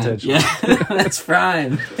lottery potential. Yeah, that's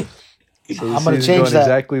prime. So I'm going to change that.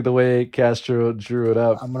 Exactly the way Castro drew it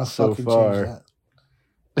up. I'm going to so fucking far. Change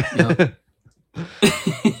that. Yep.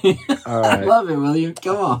 All right. I love it, William.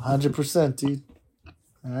 Come on. 100%, dude.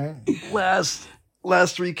 All right.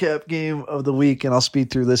 Last recap game of the week, and I'll speed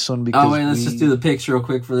through this one because let's just do the picks real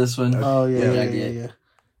quick for this one. Oh yeah.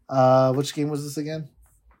 Which game was this again?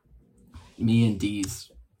 Me and D's.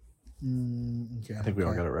 Okay, I think we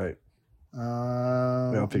all got it right.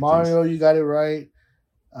 Mario, you got it right.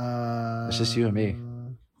 It's just you and me.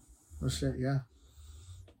 Oh shit, yeah.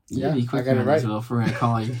 Yeah, I got it right. Well, for I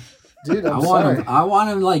call you, dude. I want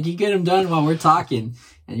him like you get him done while we're talking,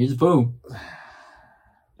 and you just boom.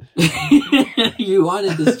 You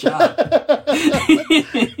wanted this job. We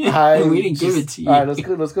didn't give it to you. All right,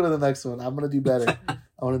 let's go to the next one. I'm gonna do better.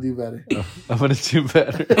 I want to do better. I'm going to do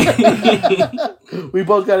better. We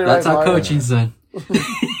both got it That's right. That's our coaching's done.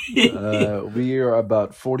 We are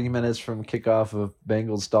about 40 minutes from kickoff of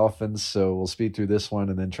Bengals Dolphins, so we'll speed through this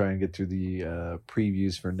one and then try and get through the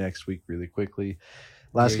previews for next week really quickly.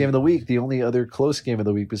 Last game of the week, the only other close game of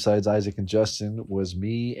the week besides Isaac and Justin was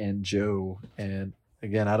me and Joe. And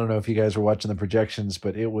again, I don't know if you guys were watching the projections,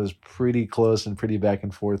 but it was pretty close and pretty back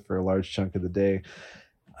and forth for a large chunk of the day.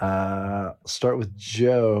 Start with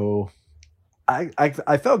Joe.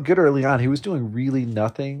 I felt good early on. He was doing really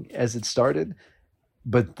nothing as it started.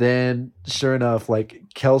 But then, sure enough, like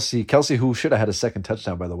Kelsey, who should have had a second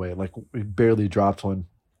touchdown, by the way, like we barely dropped one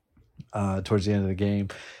towards the end of the game.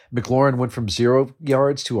 McLaurin went from 0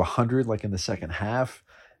 yards to 100, like in the second half.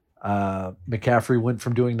 McCaffrey went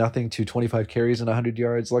from doing nothing to 25 carries and 100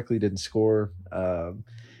 yards. Luckily, didn't score.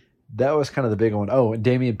 That was kind of the big one. Oh, and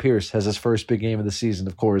Dameon Pierce has his first big game of the season,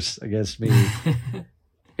 of course, against me.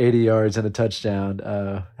 80 yards and a touchdown.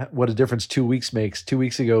 What a difference 2 weeks makes. 2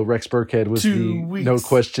 weeks ago, Rex Burkhead was no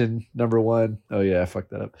question number one. Oh, yeah, I fucked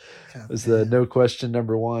that up. Was the no question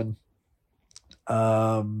number one.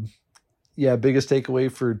 Yeah, biggest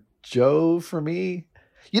takeaway for Joe for me.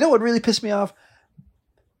 You know what really pissed me off?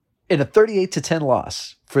 In a 38-10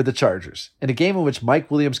 loss for the Chargers, in a game in which Mike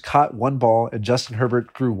Williams caught one ball and Justin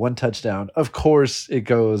Herbert threw one touchdown, of course it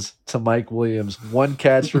goes to Mike Williams. One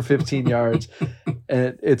catch for 15 yards,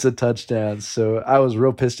 and it's a touchdown. So I was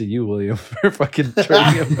real pissed at you, William, for fucking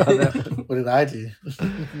trading him on that one. What did I do?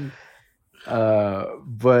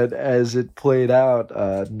 But as it played out,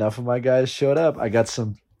 enough of my guys showed up. I got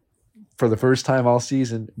some, for the first time all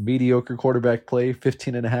season, mediocre quarterback play,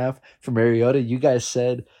 15.5 for Mariota. You guys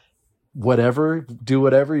said, whatever, do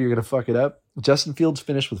whatever, you're going to fuck it up. Justin Fields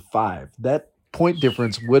finished with 5. That point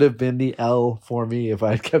difference would have been the L for me if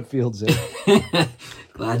I had kept Fields in.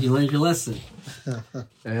 Glad you learned your lesson.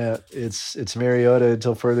 Yeah, it's Mariota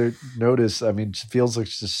until further notice. I mean, Fields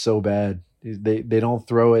looks just so bad. They don't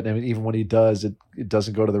throw it. I mean, even when he does, it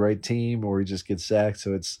doesn't go to the right team, or he just gets sacked.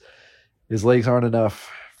 So his legs aren't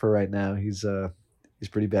enough for right now. He's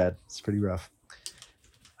pretty bad. It's pretty rough.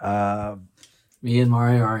 Me and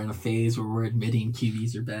Mario are in a phase where we're admitting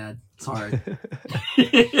QBs are bad. It's hard.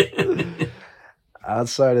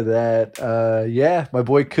 Outside of that, yeah, my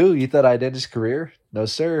boy Koo, you thought I'd end his career? No,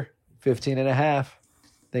 sir. 15.5.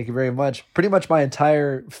 Thank you very much. Pretty much my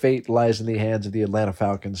entire fate lies in the hands of the Atlanta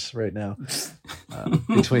Falcons right now.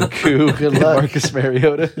 Between Koo and Marcus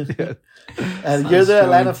Mariota. Yeah. And you're the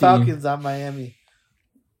Atlanta Falcons, I'm Miami.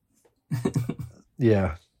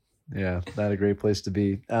 Yeah. Yeah, not a great place to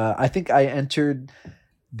be. I think I entered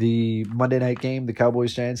the Monday night game, the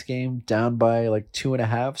Cowboys-Giants game, down by like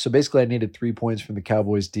 2.5. So basically I needed 3 points from the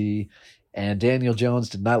Cowboys D, and Daniel Jones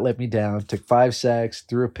did not let me down. Took 5 sacks,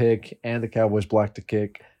 threw a pick, and the Cowboys blocked a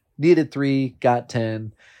kick. Needed 3, got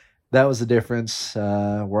 10. That was the difference.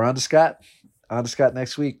 We're on to Scott. On to Scott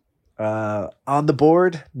next week. On the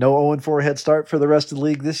board, no 0-4 head start for the rest of the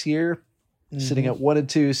league this year. Sitting at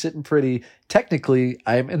 1-2, sitting pretty. Technically,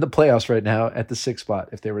 I am in the playoffs right now at the 6th spot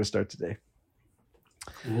if they were to start today.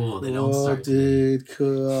 Whoa, they don't start. Dude,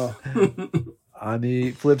 cool. On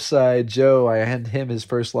the flip side, Joe, I hand him his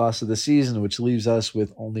first loss of the season, which leaves us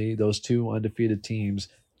with only those 2 undefeated teams,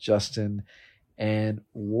 Justin and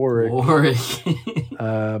Warwick.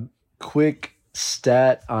 Quick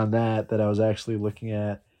stat on that I was actually looking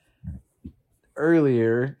at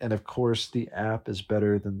earlier, and of course the app is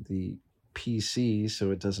better than the PC, so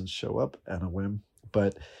it doesn't show up on a whim.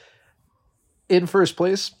 But in first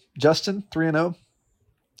place, Justin, 3-0,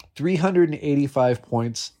 385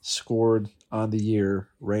 points scored on the year,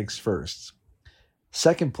 ranks first.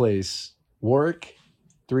 Second place, Warwick,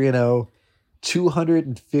 3-0,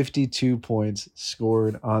 252 points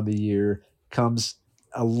scored on the year, comes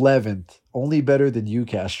 11th, only better than you,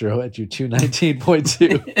 Castro, at your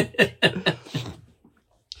 219.2.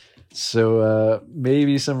 So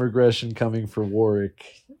maybe some regression coming for Warwick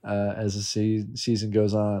as the season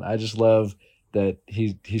goes on. I just love that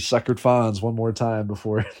he suckered Fonz one more time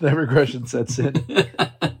before that regression sets in.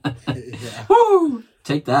 Yeah. Woo!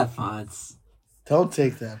 Take that, Fonz. Don't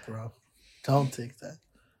take that, bro. Don't take that.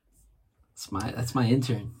 That's my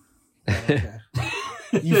intern. Okay.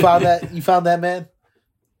 You found that, man?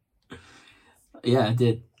 Yeah, I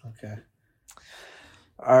did. Okay.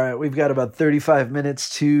 All right, we've got about 35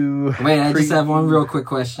 minutes to... Wait, I just have one real quick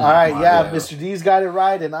question. All right, yeah, Mr. D's got it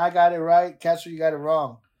right, and I got it right. Castro, you got it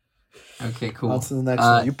wrong. Okay, cool. On to the next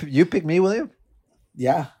one. You pick me, William?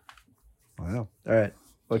 Yeah. Wow. All right.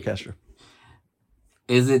 What, Castro?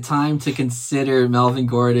 Is it time to consider Melvin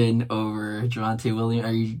Gordon over Javonte Williams?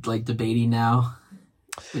 Are you like debating now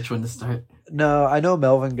which one to start? No, I know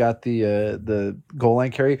Melvin got the goal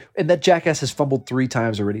line carry, and that jackass has fumbled 3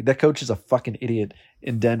 times already. That coach is a fucking idiot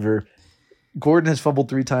in Denver. Gordon has fumbled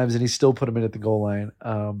 3 times, and he still put him in at the goal line.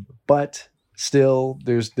 But still,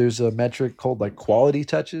 there's a metric called like quality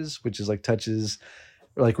touches, which is like touches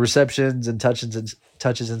like receptions and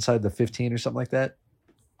touches inside the 15 or something like that.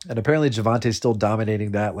 And apparently Javante's still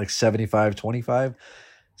dominating that, like 75-25.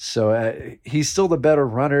 So he's still the better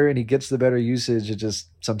runner and he gets the better usage. It just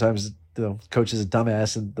sometimes the coach is a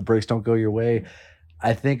dumbass and the breaks don't go your way.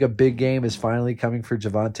 I think a big game is finally coming for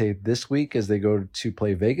Javante this week as they go to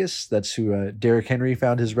play Vegas. That's who Derrick Henry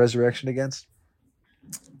found his resurrection against.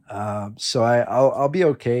 So I'll be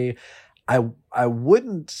okay. I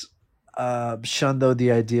wouldn't shun though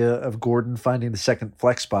the idea of Gordon finding the second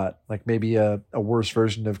flex spot, like maybe a worse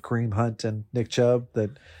version of Kareem Hunt and Nick Chubb.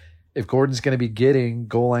 That if Gordon's going to be getting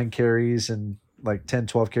goal line carries and like 10,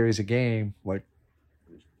 12 carries a game, like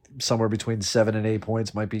somewhere between 7 and 8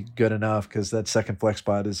 points might be good enough because that second flex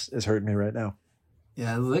spot is hurting me right now.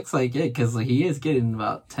 Yeah, it looks like it because he is getting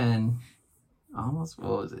about 10. Almost,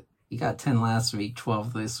 what was it? He got 10 last week,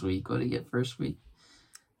 12 this week. What did he get first week?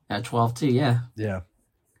 Yeah, 12 too, yeah. Yeah.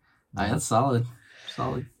 That's solid.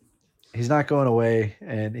 Solid. He's not going away,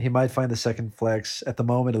 and he might find the second flex. At the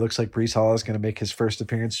moment, it looks like Breece Hall is going to make his first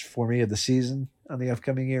appearance for me of the season on the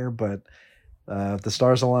upcoming year, but if the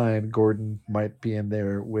stars align, Gordon might be in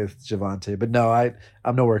there with Javante. But no,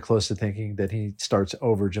 I'm nowhere close to thinking that he starts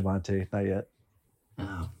over Javante. Not yet.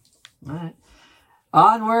 Oh. All right.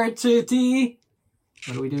 Onward to the...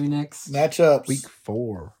 What are we doing next? Matchups. Week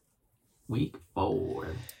 4. Week 4.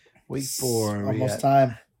 Week 4. Almost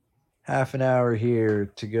time. Half an hour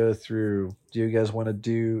here to go through. Do you guys want to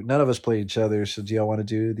do... None of us play each other, so do y'all want to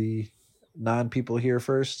do the non-people here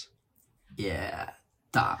first? Yeah.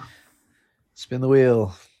 Da. Spin the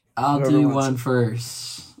wheel. I'll Whoever do wants one it.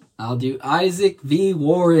 first. I'll do Isaac v.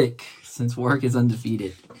 Warwick, since Warwick is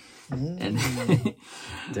undefeated. And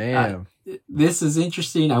Damn. this is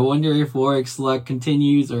interesting. I wonder if Warwick's luck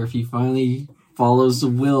continues or if he finally follows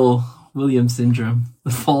the Williams syndrome,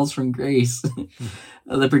 the falls from grace.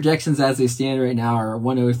 The projections as they stand right now are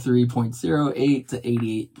 103.08 to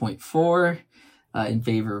 88.4 in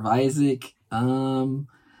favor of Isaac.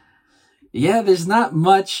 Yeah, there's not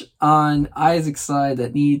much on Isaac's side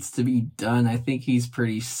that needs to be done. I think he's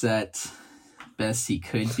pretty set, best he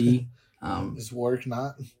could be. Is Warwick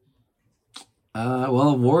not?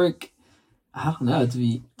 Well, Warwick, I don't know, to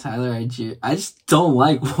be Tyler, I just don't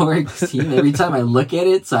like Warwick's team every time I look at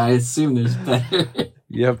it, so I assume there's better.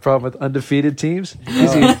 You have a problem with undefeated teams?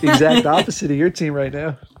 He's the exact opposite of your team right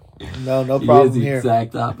now. No problem He is the here.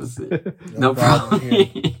 exact opposite. No problem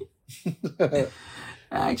here.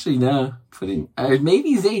 Actually, no. Or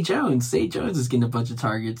maybe Zay Jones. Zay Jones is getting a bunch of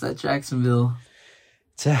targets at Jacksonville.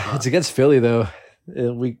 It's against Philly though.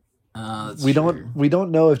 We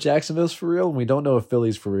don't know if Jacksonville's for real, and we don't know if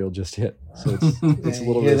Philly's for real just yet. So it's a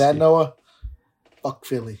little hear risky. that, Noah? Fuck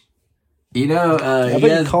Philly. You know, I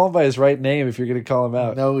bet you call him by his right name if you're going to call him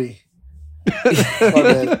out. Noe. You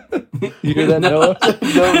hear that, Noah?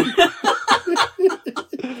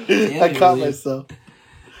 I caught myself.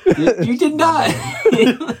 You did not.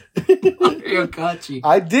 Mario caught you.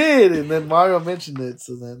 I did, and then Mario mentioned it,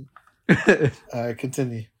 so then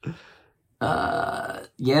continue.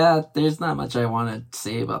 Yeah, there's not much I want to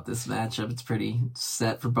say about this matchup. It's pretty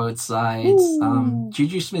set for both sides.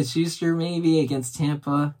 Juju Smith-Schuster maybe against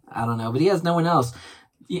Tampa. I don't know, but he has no one else.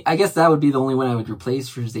 I guess that would be the only one I would replace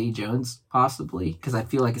for Zay Jones, possibly, because I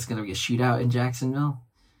feel like it's going to be a shootout in Jacksonville.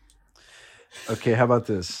 Okay, how about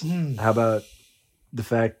this? How about the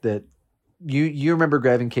fact that you remember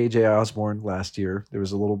grabbing KJ Osborne last year? There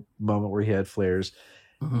was a little moment where he had flares.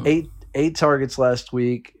 Mm-hmm. Eight targets last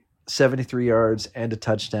week, 73 yards and a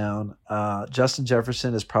touchdown. Justin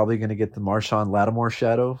Jefferson is probably going to get the Marshawn Lattimore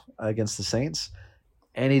shadow against the Saints.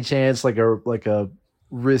 Any chance like a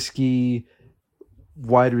risky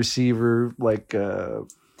wide receiver, like a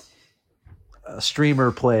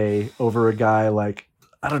streamer play over a guy like,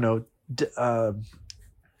 I don't know,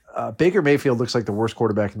 Baker Mayfield looks like the worst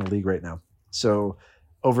quarterback in the league right now. So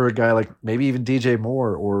over a guy like maybe even DJ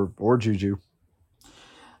Moore or Juju.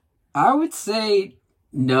 I would say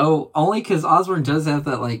no, only because Osborne does have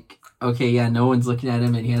that, like, okay, yeah, no one's looking at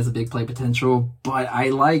him and he has a big play potential, but I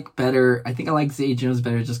think I like Zay Jones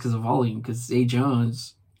better just because of volume, because Zay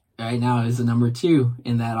Jones right now is the number 2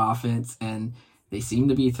 in that offense, and they seem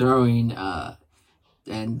to be throwing,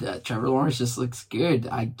 and Trevor Lawrence just looks good.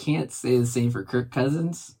 I can't say the same for Kirk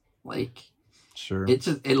Cousins. Like, sure,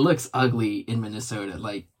 it looks ugly in Minnesota.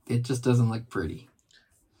 Like, it just doesn't look pretty.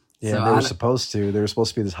 Yeah, so they were supposed to. They were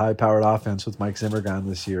supposed to be this high-powered offense with Mike Zimmer gone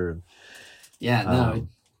this year. Yeah, no.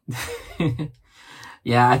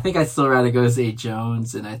 Yeah, I think I'd still rather go Zay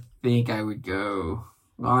Jones, and I think I would go,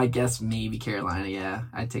 well, I guess maybe Carolina, yeah.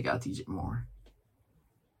 I'd take out DJ Moore.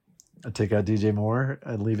 I'd take out DJ Moore.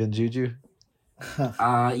 I'd leave in Juju.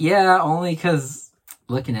 Yeah, only because,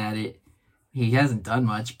 looking at it, he hasn't done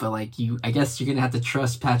much, but like I guess you're gonna have to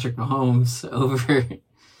trust Patrick Mahomes over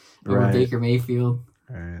Baker Mayfield.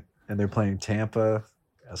 Right. And they're playing Tampa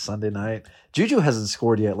a Sunday night. Juju hasn't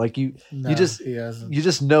scored yet. Like you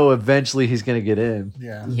just know eventually he's gonna get in.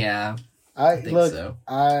 Yeah. I think so.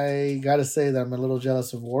 I gotta say that I'm a little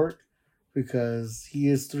jealous of Work because he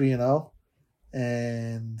is 3-0,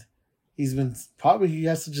 and he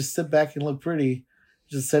has to just sit back and look pretty,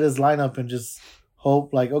 just set his lineup and just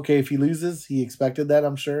hope, like, okay, if he loses, he expected that,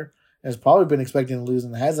 I'm sure. Has probably been expecting to lose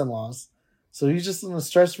and hasn't lost. So he's just in a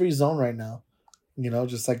stress-free zone right now. You know,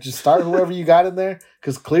 just start whoever you got in there,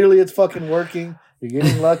 because clearly it's fucking working. You're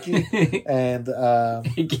getting lucky,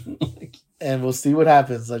 and we'll see what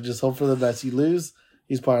happens. I just hope for the best. You lose,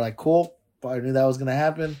 he's probably like, cool, probably knew that was going to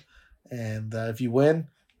happen. And if you win,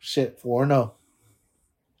 shit, 4-0.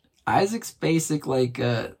 Isaac's basic,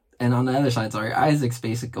 and on the other side, Isaac's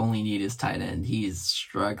basic only need is tight end. He's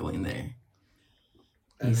struggling there.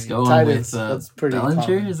 He's going with Bellinger,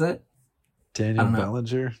 common. Is that? Daniel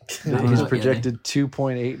Bellinger. He's projected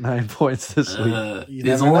 2.89 points this week.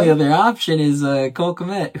 His only other option is Cole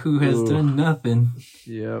Kmet, who has done nothing.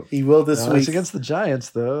 Yep. He will this week. It's against the Giants,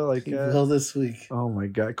 though. He will this week. Oh, my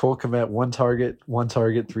God. Cole Kmet, 1 target,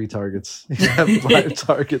 3 targets. He had 5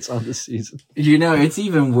 targets on the season. You know, it's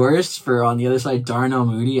even worse for, on the other side, Darnell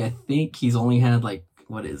Mooney. I think he's only had,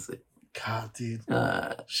 what is it? God, dude.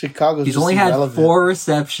 Chicago's He's only had 4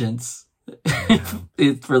 receptions.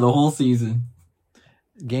 For the whole season.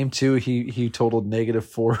 Game 2, he totaled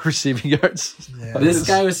 -4 receiving yards. Yeah. This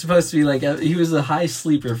guy was supposed to be he was a high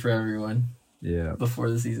sleeper for everyone. Yeah. Before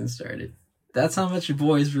the season started. That's how much your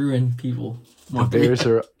boys ruin people. The Bears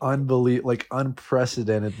are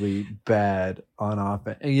unprecedentedly bad on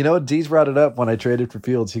offense. And you know, Deez brought it up when I traded for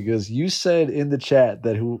Fields. He goes, "You said in the chat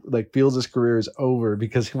that Fields' career is over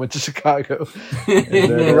because he went to Chicago."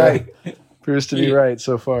 And right. Proves to be right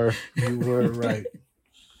so far. You were right.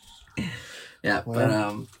 Yeah, well, but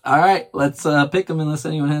all right, let's pick them unless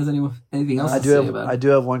anyone has anything else to say about it. I do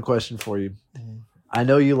have one question for you. Mm-hmm. I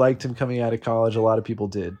know you liked him coming out of college. A lot of people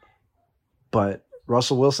did. But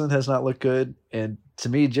Russell Wilson has not looked good. And to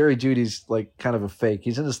me, Jerry Jeudy's kind of a fake.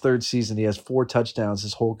 He's in his 3rd season. He has 4 touchdowns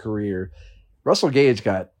his whole career. Russell Gage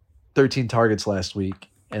got 13 targets last week.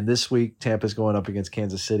 And this week, Tampa's going up against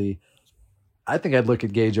Kansas City. I think I'd look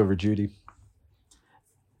at Gage over Jeudy.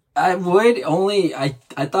 I would only. I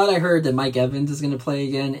thought I heard that Mike Evans is going to play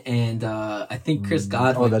again, and I think Chris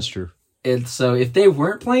Godwin. Oh, that's true. And so if they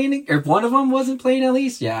weren't playing, or if one of them wasn't playing at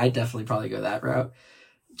least, yeah, I'd definitely probably go that route.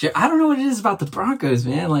 I don't know what it is about the Broncos,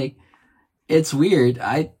 man. It's weird.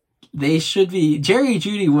 They should be. Jerry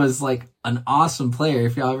Jeudy was an awesome player.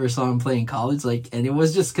 If y'all ever saw him play in college, and it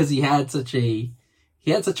was just because he had such a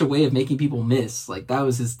way of making people miss. That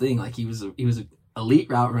was his thing. He was a elite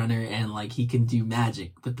route runner, and he can do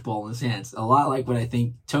magic with the ball in his hands. A lot like what I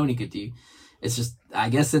think Tony could do. It's just, I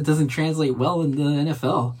guess it doesn't translate well in the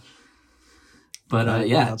NFL. But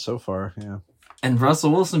yeah. Not so far, yeah. And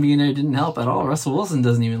Russell Wilson being there didn't help at all. Russell Wilson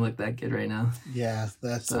doesn't even look that good right now. Yeah,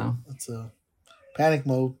 that's a panic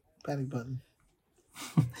mode, panic button.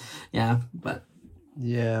 Yeah, but.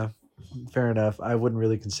 Yeah. Fair enough. I wouldn't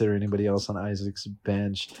really consider anybody else on Isaac's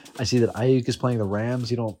bench. I see that Ayuk is playing the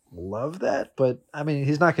Rams. You don't love that, but I mean,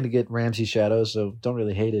 he's not going to get Ramsey shadows, so don't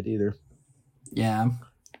really hate it either. Yeah.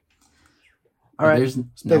 All right. There's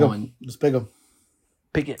no one. Let's pick him.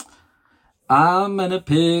 Pick it. I'm going to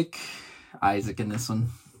pick Isaac in this one.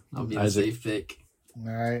 I'll be the safe pick.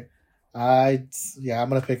 All right. I'm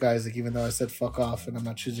gonna pick Isaac, even though I said fuck off, and I'm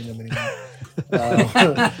not choosing him anymore.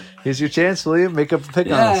 Here's your chance, William. Make up a pick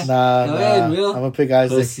on us. Nah. I'm gonna pick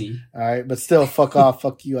Isaac. Pussy. All right, but still, fuck off,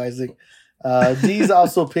 fuck you, Isaac. Deez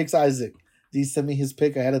also picks Isaac. Deez sent me his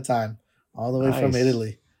pick ahead of time, all the way from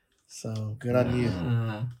Italy. So good on you.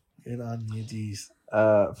 Good on you, Deez.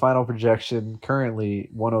 Final projection currently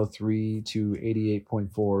 103 to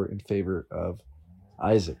 88.4 in favor of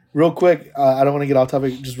Isaac. Real quick, I don't want to get off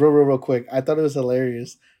topic. Just real quick. I thought it was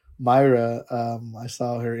hilarious. Myra, I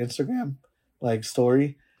saw her Instagram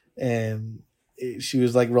story, and she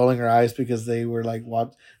was rolling her eyes because they were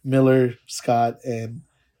Miller, Scott, and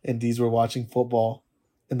Deez were watching football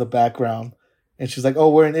in the background, and she's like, "Oh,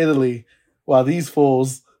 we're in Italy, while these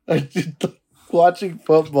fools are watching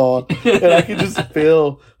football," and I could just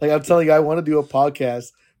feel I'm telling you, I want to do a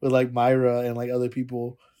podcast with Myra and other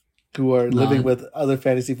people who are living with other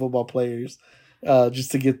fantasy football players, just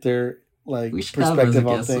to get their perspective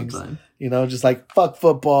on things. Sometime. You know, just fuck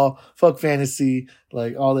football, fuck fantasy,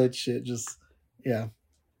 all that shit. Just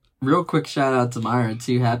Real quick shout out to Myra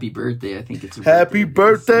too. Happy birthday! I think it's her happy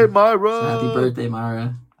birthday, Myra. So happy birthday,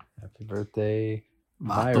 Myra. Happy birthday.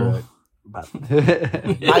 Vato.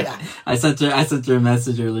 Myra. I sent her a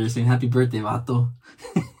message earlier saying happy birthday, Vato.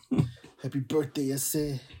 Happy birthday, I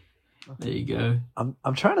say. There you go.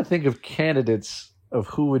 I'm trying to think of candidates of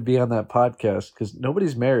who would be on that podcast because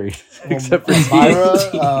nobody's married except for Myra.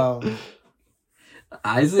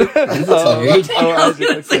 Isaac? Isaac's married. Isaac.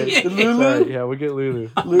 Okay. Yeah. Sorry, yeah, we'll get Lulu.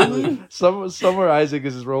 Lulu? Somewhere Isaac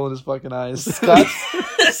is just rolling his fucking eyes.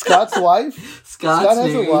 Scott's wife? Scott has a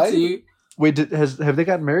married wife? too. Wait, have they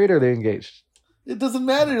gotten married or are they engaged? It doesn't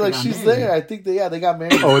matter. Like, got she's married. there. I think they got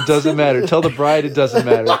married. Oh, it doesn't matter. Tell the bride it doesn't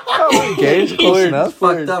matter. Oh, engaged, close Word. enough.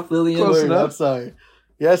 Fucked up, Lillian. Close Word, enough. I'm sorry.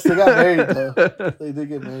 Yes, they got married, though. They did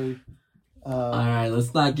get married. All right,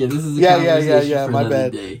 let's not get. This is a Yeah, conversation for my another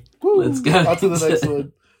bad. day. Woo. Let's go. On to the next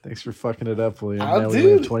one. Thanks for fucking it up, William. Oh, Now we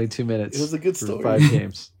dude. have 22 minutes. It was a good for story. 5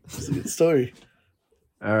 games. It's a good story.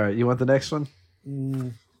 All right, you want the next one?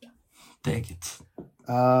 Take it.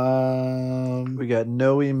 We got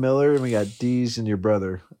Noe Miller and we got Deez and your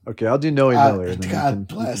brother. Okay, I'll do Noe Miller. And then God you can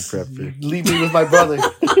bless. prep for You leave me with my brother.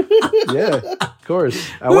 Yeah, of course.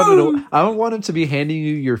 I don't want him to be handing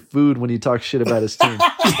you your food when you talk shit about his team.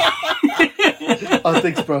 Oh,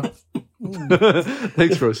 thanks, bro.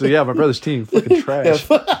 Thanks, bro. So yeah, my brother's team fucking trash.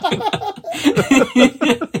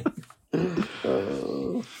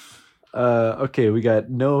 Okay, we got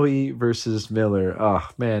Noe versus Miller. Oh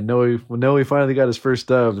man, Noe finally got his first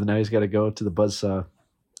dub, and now he's got to go to the buzzsaw.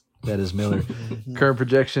 That is Miller. Current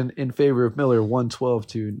projection in favor of Miller: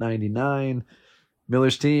 112-99.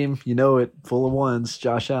 Miller's team, you know it, full of ones.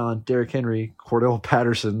 Josh Allen, Derrick Henry, Cordell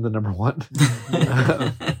Patterson, the number one.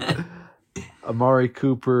 Amari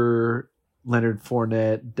Cooper, Leonard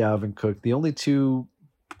Fournette, Dalvin Cook. The only two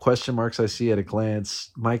question marks I see at a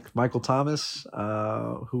glance: Michael Thomas,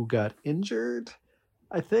 who got injured,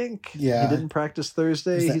 I think. Yeah. He didn't practice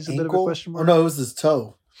Thursday. Is that He's a bit of a ankle? question Oh, mark. no, it was his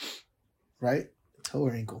toe. Right? Toe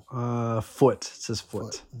or ankle? Foot. It says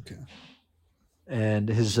foot. Okay. And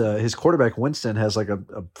his quarterback Winston has like a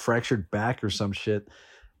fractured back or some shit.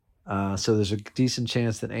 So there's a decent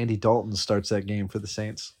chance that Andy Dalton starts that game for the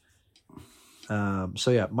Saints.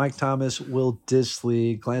 So yeah, Mike Thomas, Will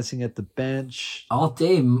Dissly, glancing at the bench. All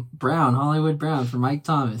day Brown, Hollywood Brown for Mike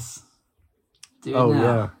Thomas. Do it Oh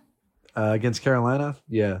now. yeah, against Carolina.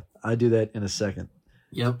 Yeah, I do that in a second.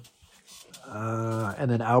 Yep.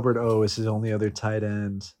 And then Albert O is his only other tight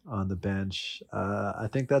end on the bench. I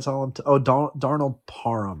think that's all. Darnold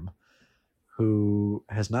Parham, who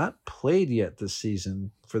has not played yet this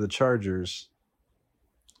season for the Chargers.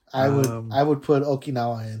 I would put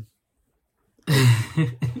Okinawa in.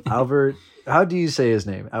 Albert, how do you say his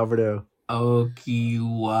name? Alberto.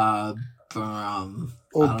 Okiwa Brum.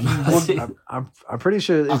 I don't know how to say it. I'm pretty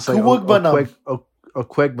sure it's like Okwegbanam.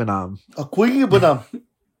 Okwegbanam.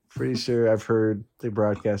 Pretty sure I've heard the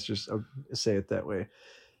broadcasters say it that way.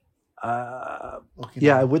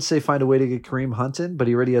 Yeah, I would say find a way to get Kareem Hunt in, but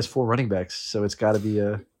he already has 4 running backs, so it's got to be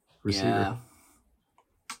a receiver.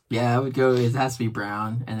 Yeah, I would go. It has to be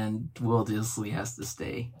Brown, and then Will Dissly has to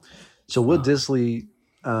stay. So Will Dissly,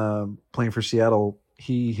 playing for Seattle,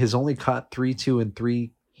 he has only caught 3, 2, and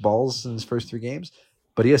 3 balls in his first 3 games,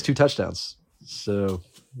 but he has 2 touchdowns. So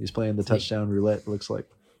he's playing the touchdown roulette, it looks like.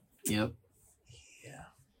 Yep.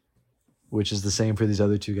 Which is the same for these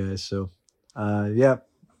other 2 guys. So, yeah,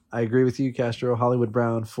 I agree with you, Castro. Hollywood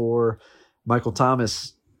Brown for Michael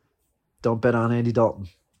Thomas. Don't bet on Andy Dalton.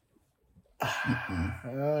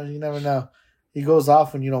 You never know. He goes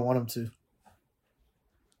off when you don't want him to.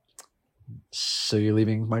 So you're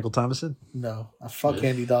leaving Michael Thomas in? No, I fuck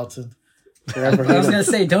Andy Dalton. I was going to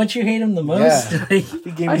say, don't you hate him the most? Yeah.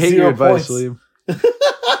 He gave me I hate 0 your advice, points. William.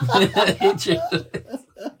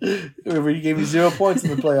 Remember, he gave me 0 points in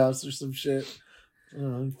the playoffs or some shit.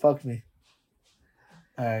 He fucked me.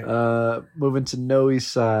 All right. Moving to Noe's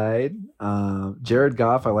side. Jared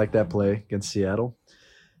Goff, I like that play against Seattle.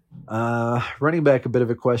 Running back, a bit of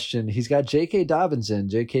a question. He's got J.K. Dobbins in.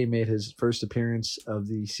 J.K. made his first appearance of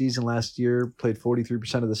the season last year, played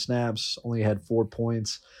 43% of the snaps, only had 4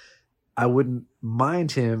 points. I wouldn't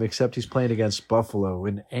mind him, except he's playing against Buffalo,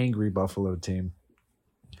 an angry Buffalo team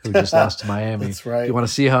who just lost to Miami. That's right. If you want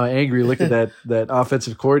to see how angry, look at that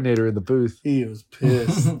offensive coordinator in the booth. He was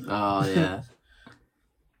pissed. Oh, yeah.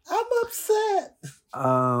 I'm upset.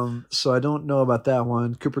 So I don't know about that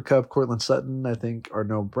one. Cooper Kupp, Cortland Sutton, I think are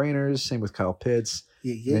no-brainers. Same with Kyle Pitts.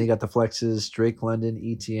 Yeah. Then you got the flexes, Drake London,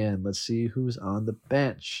 ETN. Let's see who's on the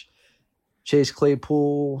bench. Chase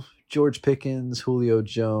Claypool, George Pickens, Julio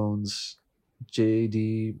Jones,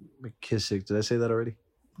 J.D. McKissick. Did I say that already?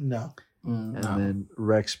 No. And then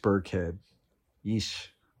Rex Burkhead. Yeesh.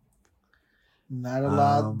 Not a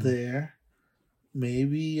lot there.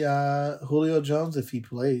 maybe Julio Jones if he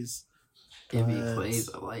plays. If he plays,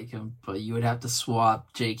 I like him, but you would have to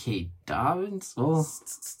swap J.K. Dobbins. Well,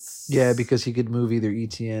 Yeah, because he could move either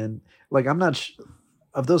ETN. Like, I'm not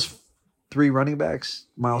of those 3 running backs,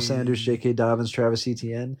 Miles Sanders, J.K. Dobbins, Travis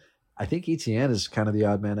Etienne. I think Etienne is kind of the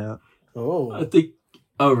odd man out. Oh, I think.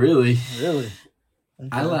 Oh, really? Really? Okay.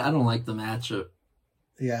 I don't like the matchup.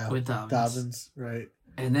 Yeah, with Dobbins, right?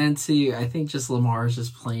 And then too, I think just Lamar is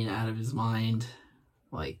just playing out of his mind.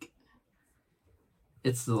 Like,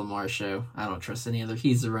 it's the Lamar show. I don't trust any other.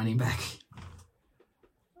 He's the running back.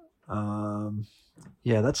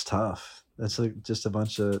 Yeah, that's tough. That's like just a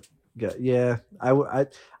bunch of yeah.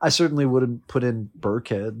 I certainly wouldn't put in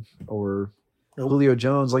Burkhead or Julio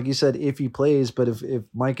Jones, like you said, if he plays. But if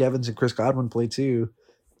Mike Evans and Chris Godwin play too,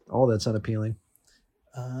 that's unappealing.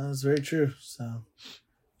 That's very true. So,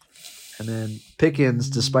 and then Pickens,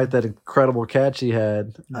 despite that incredible catch he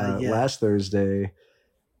had last Thursday,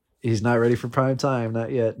 he's not ready for prime time.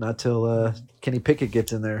 Not yet. Not till Kenny Pickett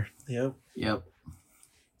gets in there. Yep.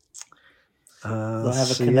 They'll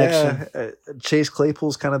have a connection. Yeah, Chase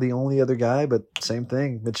Claypool's kind of the only other guy, but same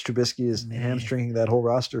thing. Mitch Trubisky is hamstringing that whole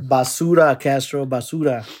roster. Basura, Castro,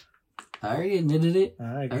 basura. I already admitted it. All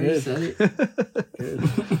right, I already said it.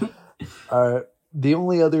 Good. All right. The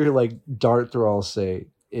only other dart throw I'll say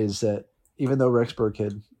is that even though Rex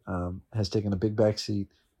Burkhead has taken a big backseat,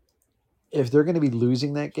 if they're going to be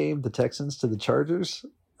losing that game, the Texans to the Chargers,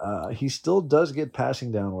 he still does get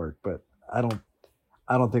passing down work, but I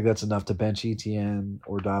don't think that's enough to bench ETN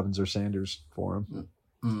or Dobbins or Sanders for him.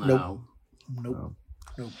 No. Nope.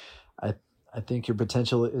 I think your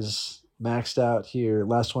potential is maxed out here.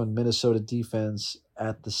 Last one, Minnesota defense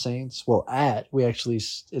at the Saints. Well,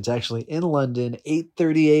 it's actually in London,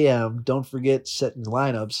 8:30 a.m. Don't forget setting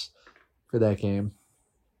lineups for that game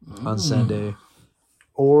on Sunday.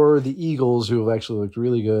 Or the Eagles, who have actually looked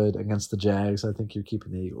really good against the Jags. I think you're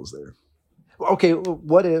keeping the Eagles there. Okay,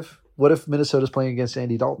 what if Minnesota's playing against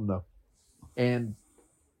Andy Dalton, though? And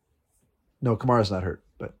no, Kamara's not hurt,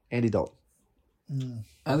 but Andy Dalton.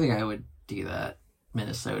 I think I would do that,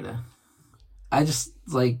 Minnesota. I just,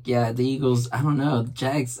 the Eagles, I don't know. The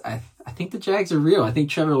Jags, I think the Jags are real. I think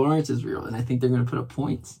Trevor Lawrence is real, and I think they're going to put up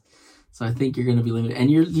points. So I think you're going to be limited. And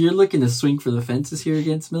you're looking to swing for the fences here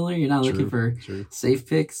against Miller. You're not looking for safe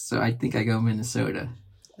picks. So I think I go Minnesota.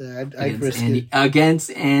 Yeah, I'd risk it.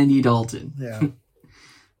 Against Andy Dalton. Yeah.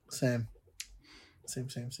 Same.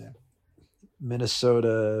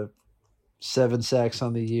 Minnesota, 7 sacks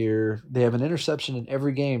on the year. They have an interception in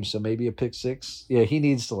every game, so maybe a pick 6. Yeah, he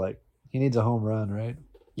needs a home run, right?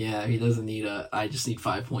 Yeah, he doesn't need I just need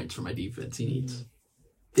 5 points for my defense. He needs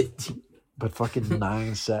 15. But fucking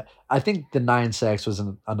 9 sacks. I think the 9 sacks was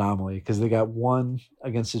an anomaly because they got 1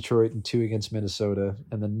 against Detroit and 2 against Minnesota,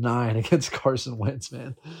 and then 9 against Carson Wentz,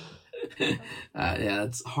 man. Yeah,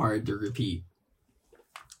 it's hard to repeat.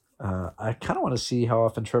 I kind of want to see how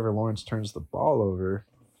often Trevor Lawrence turns the ball over.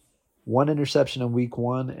 1 interception in week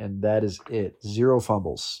 1, and that is it. 0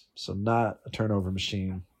 fumbles. So not a turnover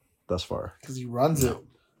machine thus far. Because he runs it.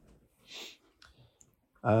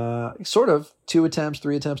 Sort of. 2 attempts,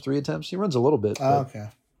 3 attempts, 3 attempts. He runs a little bit. Okay.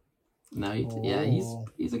 No,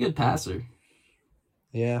 he's a good passer.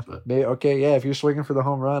 Yeah. If you're swinging for the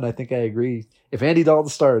home run, I think I agree. If Andy Dalton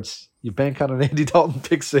starts, you bank on an Andy Dalton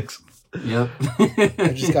pick 6. Yep.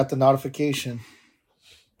 I just got the notification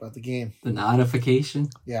about the game. The notification?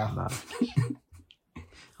 Yeah.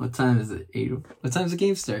 What time is it? 8. What time does the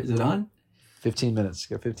game start? Is it on? 15 minutes.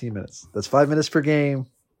 Got 15 minutes. That's 5 minutes per game,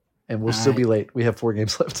 and we'll still be late. We have 4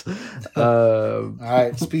 games left. All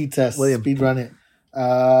right. Speed test. William. Speed run it.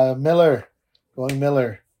 Miller. Going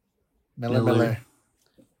Miller. Miller.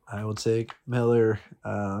 I will take Miller.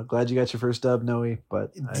 Glad you got your first dub, Noe,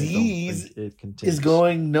 but I don't think it continues. Is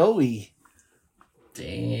going Noe.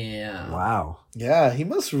 Damn. Wow. Yeah, he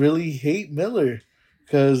must really hate Miller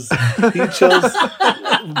because he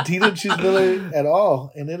didn't choose Miller at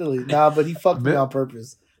all in Italy. But he fucked me on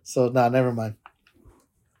purpose. So never mind.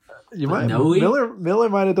 You might Miller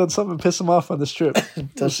might have done something to piss him off on this trip.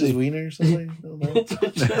 Touch his wiener or something.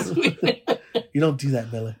 You don't do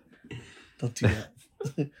that, Miller. Don't do that.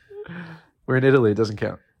 We're in Italy. It doesn't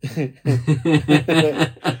count.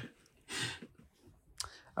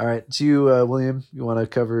 All right. To you, William, you want to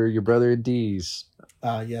cover your brother and D's?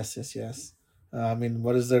 Yes. I mean,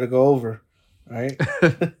 what is there to go over, right?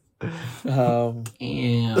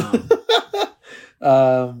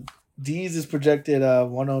 D's is projected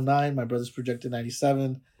 109. My brother's projected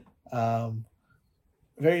 97.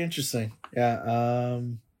 Very interesting. Yeah.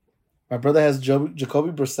 My brother has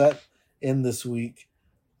Jacoby Brissett in this week.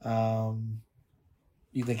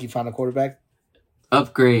 You think he found a quarterback?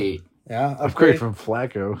 Upgrade. Yeah, upgrade from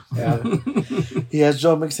Flacco. Yeah. He has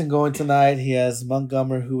Joe Mixon going tonight. He has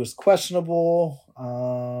Montgomery, who is questionable.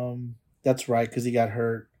 That's right, because he got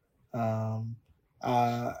hurt. For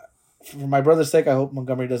my brother's sake, I hope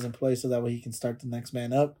Montgomery doesn't play so that way he can start the next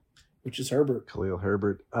man up, which is Herbert. Khalil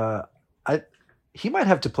Herbert. He might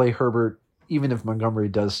have to play Herbert even if Montgomery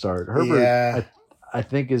does start. Herbert, I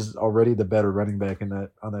think, is already the better running back on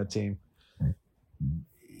that team.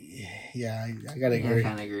 Yeah, I gotta agree. I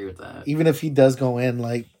kind of agree with that. Even if he does go in,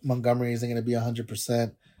 like Montgomery isn't going to be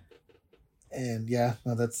 100%. And yeah,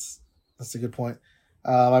 no, that's a good point.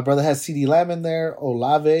 My brother has CeeDee Lamb in there.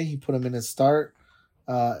 Olave, he put him in his start.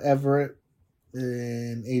 Everett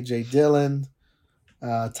and AJ Dillon.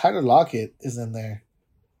 Tyler Lockett is in there.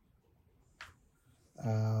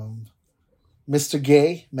 Mr.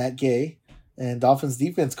 Gay, Matt Gay, and Dolphins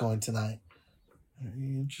defense going tonight.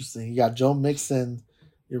 Very interesting. You got Joe Mixon,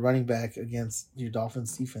 your running back, against your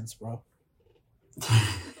Dolphins defense, bro.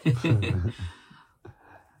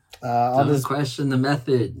 On his question, the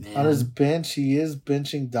method, man. On his bench, he is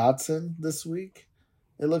benching Dotson this week.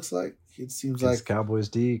 It looks like it seems like Cowboys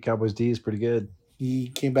D. Cowboys D is pretty good. He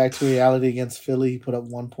came back to reality against Philly. He put up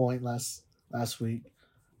 1 point last week.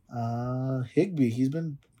 Higbee, he's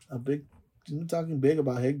been talking big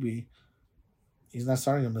about Higbee. He's not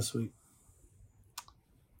starting him this week.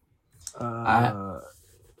 Go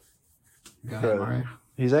ahead, Mario.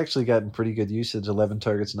 He's actually gotten pretty good usage. 11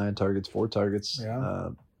 targets, 9 targets, 4 targets. Yeah.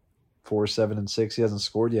 4, 7, and 6. He hasn't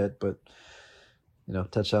scored yet, but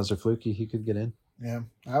touchdowns are fluky. He could get in. Yeah,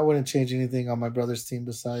 I wouldn't change anything on my brother's team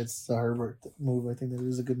besides the Herbert move. I think that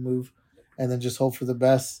is a good move, and then just hope for the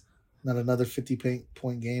best. Not another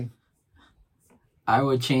 50-point game. I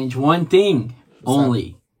would change one thing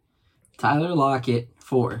only: Tyler Lockett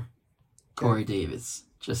for Corey Davis.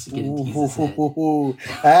 Just to get into his head.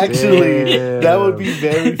 Actually, that would be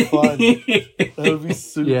very fun. That would be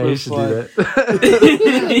super fun. Yeah, you should do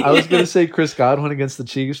that. I was going to say Chris Godwin against the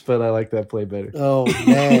Chiefs, but I like that play better. Oh,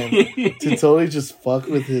 man. To totally just fuck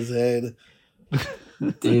with his head.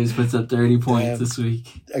 Davis puts up 30 points this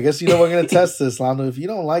week. I guess we're going to test this, Lando. If you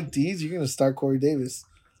don't like D's, you're going to start Corey Davis.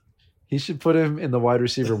 He should put him in the wide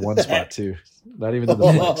receiver 1 spot, too. Not even in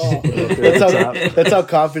the flex. That's how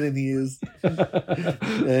confident he is.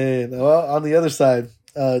 And on the other side,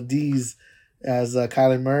 D's as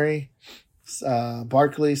Kyler Murray,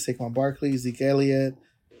 Barkley, Saquon Barkley, Zeke Elliott,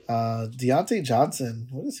 Deontay Johnson.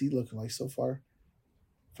 What is he looking like so far?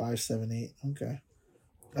 5, 7, 8. Okay.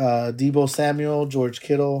 Deebo Samuel, George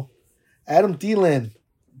Kittle, Adam Thielen,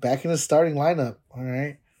 back in the starting lineup. All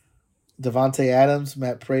right. Devontae Adams,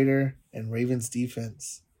 Matt Prater, and Ravens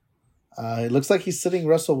defense. It looks like he's sitting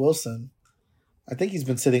Russell Wilson. I think he's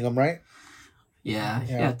been sitting him, right? Yeah.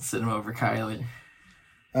 You have to sit him over Kyler.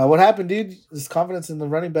 What happened, dude? His confidence in the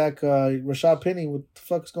running back, Rashad Penny. What the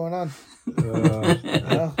fuck's going on?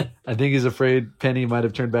 I think he's afraid Penny might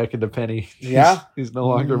have turned back into Penny. Yeah? He's no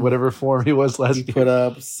longer whatever form he was last year. He put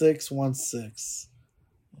up 6-1-6.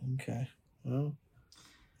 Okay. Well,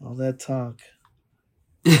 all that talk.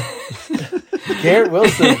 Garrett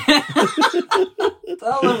Wilson.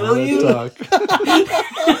 Tell him, will you?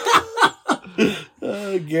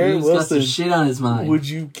 Garrett Wilson. Got some shit on his mind. Would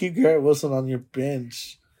you keep Garrett Wilson on your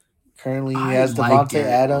bench? Currently, he has Devontae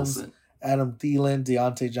Adams, Wilson, Adam Thielen,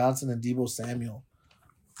 Deontay Johnson, and Deebo Samuel.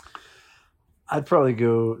 I'd probably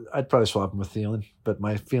swap him with Thielen, but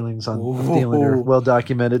my feelings on Thielen are well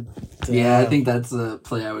documented. Damn. Yeah, I think that's a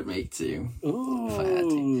play I would make too. Ooh. If I had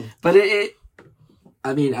to. But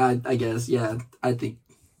I guess, yeah, I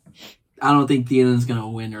don't think Thielen's gonna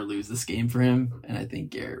win or lose this game for him, and I think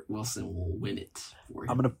Garrett Wilson will win it for him.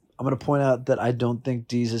 I'm gonna point out that I don't think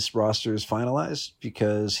Deez's roster is finalized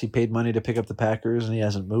because he paid money to pick up the Packers and he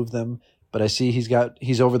hasn't moved them. But I see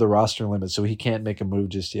he's over the roster limit, so he can't make a move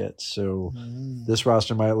just yet. So this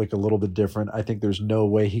roster might look a little bit different. I think there's no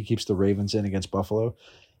way he keeps the Ravens in against Buffalo.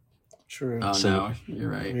 True. Oh, so no, you're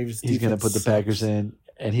right. He's going to put the Packers in,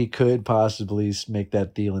 and he could possibly make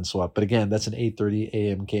that Thielen swap. But again, that's an 8:30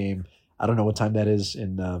 a.m. game. I don't know what time that is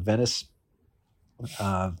in Venice.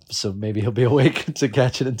 So maybe he'll be awake to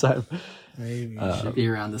catch it in time. Maybe. It should be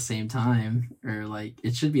around the same time, or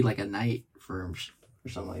it should be like a night for him. Or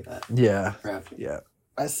something like that. Yeah. Yeah.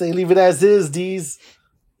 I say leave it as is, D's.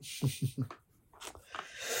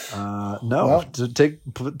 No. Well, take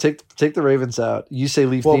the Ravens out. You say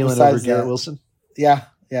leave Thielen over Garrett Wilson? Yeah.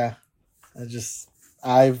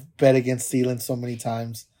 I've bet against Thielen so many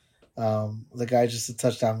times. The guy's just a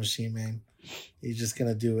touchdown machine, man. He's just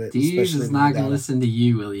gonna do it. D's is not gonna listen to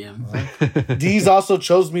you, William. D's also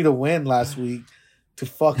chose me to win last week to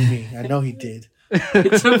fuck me. I know he did.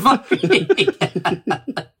 It's a fucking.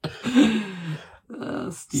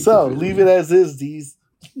 So leave it as is, D's.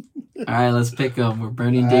 All right, let's pick them. We're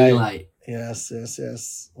burning All right. daylight. Yes.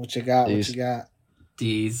 What you got? D's. What you got?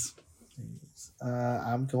 D's.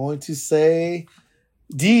 I'm going to say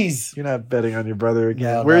D's. You're not betting on your brother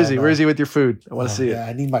again. No, Where is he? no. Where is he with your food? I want to see Yeah, it.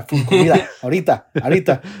 I need my food. Comida.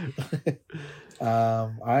 Ahorita.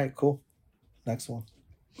 All right, cool. Next one.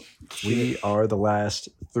 We are the last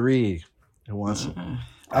three. Who wants it?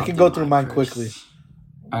 I can go through mine quickly.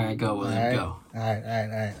 All right, go, William. All right. Go. All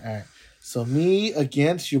right. So me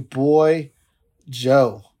against your boy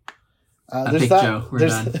Joe. I picked Joe. We're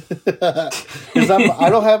done. I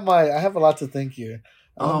don't have I have a lot to think here.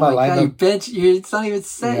 Oh my god, you bench. It's not even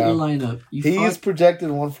set, Yeah. your lineup. He's projected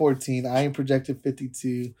 114. I am projected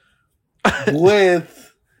 52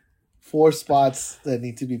 with 4 spots that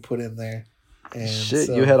need to be put in there. And Shit,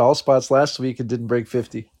 so, you had all spots last week and didn't break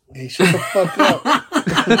 50. Hey, shut the fuck up.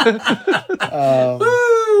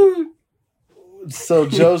 So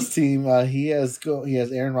Joe's team, he has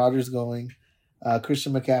Aaron Rodgers going,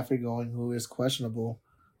 Christian McCaffrey going, who is questionable,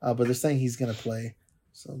 but they're saying he's going to play.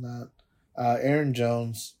 So not Aaron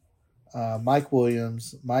Jones, Mike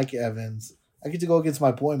Williams, Mike Evans. I get to go against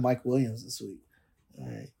my boy Mike Williams this week. All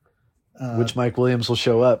right. Which Mike Williams will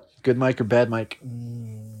show up? Good Mike or bad Mike?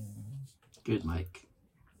 Good Mike.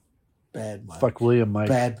 Bad Mike. Fuck William Mike.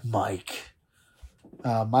 Bad Mike.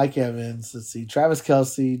 Mike Evans. Let's see. Travis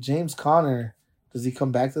Kelce. James Conner. Does he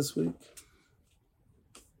come back this week?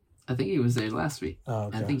 I think he was there last week. Oh,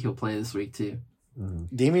 okay. I think he'll play this week too.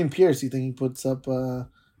 Damian Pierce. You think he puts up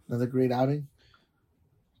another great outing?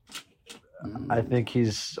 I think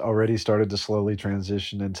he's already started to slowly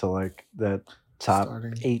transition into like that top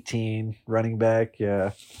Starting. 18 running back.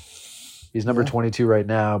 Yeah. He's number 22 right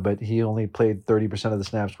now, but he only played 30% of the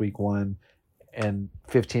snaps week 1 and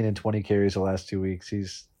 15 and 20 carries the last 2 weeks.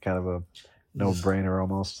 He's kind of a no-brainer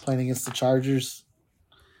almost. Playing against the Chargers.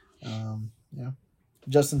 Yeah.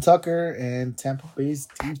 Justin Tucker and Tampa Bay's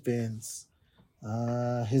defense.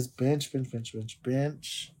 His bench.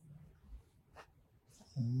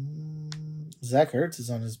 Zach Ertz is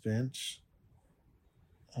on his bench.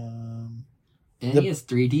 And he has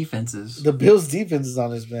 3 defenses. The Bills' defense is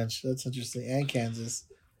on his bench. That's interesting. And Kansas.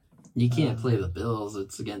 You can't play the Bills.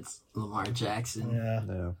 It's against Lamar Jackson. Yeah.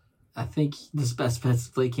 Yeah. I think the best bet's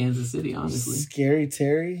to play Kansas City, honestly. Scary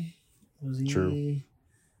Terry. Was he? True.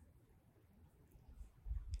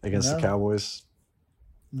 Against No. the Cowboys.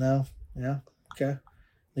 No. Yeah. Okay.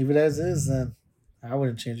 Leave it as is then. I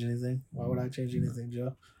wouldn't change anything. Why would I change anything,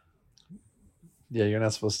 Joe? Yeah, you're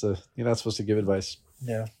not supposed to give advice.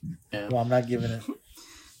 Yeah. Yeah. Well, I'm not giving it.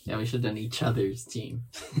 Yeah, we should have done each other's team.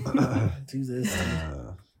 Do this.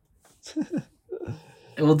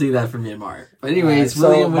 And we'll do that for Myanmar. But anyways, All right, so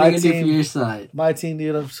William, what are you my going to do for team- your side? My team,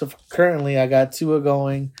 dude. So currently, I got Tua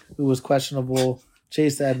going, who was questionable.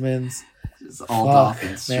 Chase Edmonds. It's all Fuck,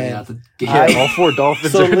 Dolphins straight man. out the gate. Yeah, all 4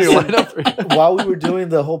 Dolphins So are in your listen, lineup right now. While we were doing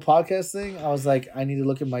the whole podcast thing, I was like, I need to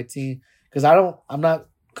look at my team because I'm not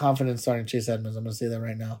confident starting Chase Edmonds. I'm going to say that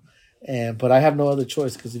right now. But I have no other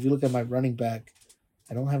choice because if you look at my running back,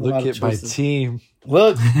 I don't have a lot Look of at my choices. team.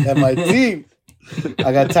 Look at my team.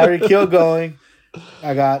 I got Tyreek Hill going.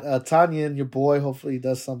 I got Tanyan, your boy. Hopefully he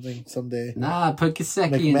does something someday. Nah, put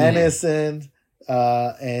Gesicki in there. McManus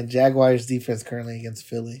and Jaguars defense currently against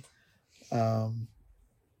Philly. I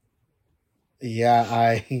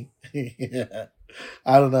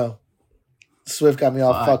don't know. Swift got me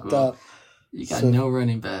all Fuck, fucked bro. up. You got So- no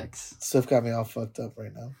running backs. Swift got me all fucked up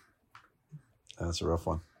right now. That's a rough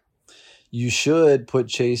one. You should put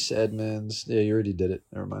Chase Edmonds. Yeah, you already did it.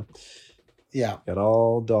 Never mind. Yeah, Got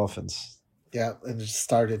all Dolphins. yeah, and it just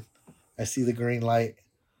started. I see the green light.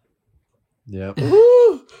 Yep.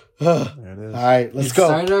 Woo! All There it is. right, let's It go.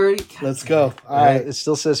 started already? Let's go. All Yeah, right, it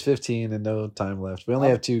still says 15 and no time left. We only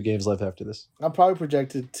have 2 games left after this. I'm probably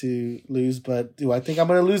projected to lose, but do I think I'm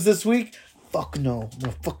going to lose this week? Fuck no. I'm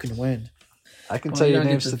going to fucking win. I can Well, tell you you don't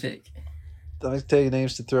get names to to pick. I can tell you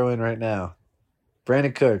names to throw in right now.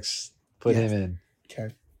 Brandon Cooks, put Yes. him in.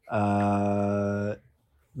 Okay.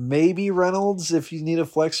 Maybe Reynolds if you need a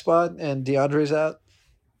flex spot and DeAndre's out.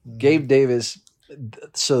 Mm. Gabe Davis.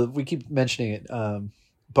 So we keep mentioning it.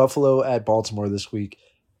 Buffalo at Baltimore this week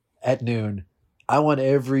at noon. I want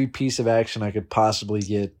every piece of action I could possibly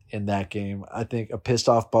get in that game. I think a pissed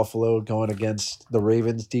off Buffalo going against the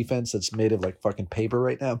Ravens defense that's made of like fucking paper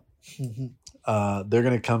right now. They're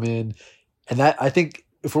going to come in. And that, I think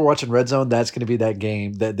if we're watching Red Zone, that's going to be that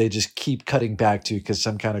game that they just keep cutting back to because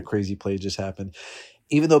some kind of crazy play just happened.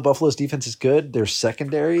 Even though Buffalo's defense is good, their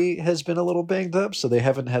secondary has been a little banged up, so they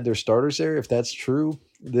haven't had their starters there. If that's true,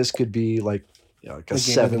 this could be like like a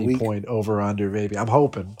 70-point over/under, maybe. I'm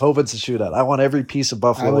hoping it's a shootout. I want every piece of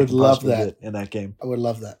Buffalo I would love that get in that game. I would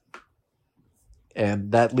love that.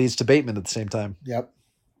 And that leads to Bateman at the same time. Yep.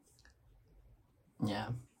 Yeah.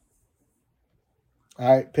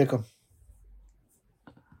 All right, pick him.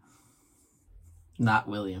 Not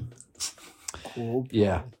William. Cool.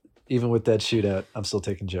 Yeah. Even with that shootout, I'm still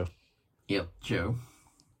taking Joe. Yep, Joe.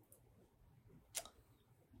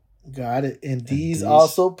 Got it. And Deez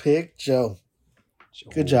also picked Joe.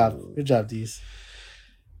 Good job. Good job, Deez.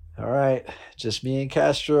 All right. Just me and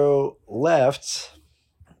Castro left.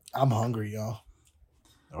 I'm hungry, y'all.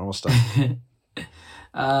 Almost done.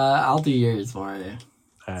 I'll do yours, Mario.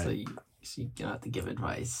 All right. So you don't have to give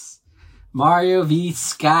advice. Mario v.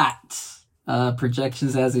 Scott.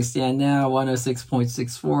 Projections as they stand now,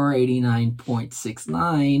 106.64,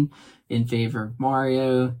 89.69 in favor of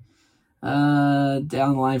Mario. Down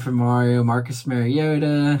the line for Mario, Marcus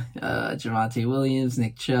Mariota, Javonte Williams,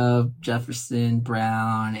 Nick Chubb, Jefferson,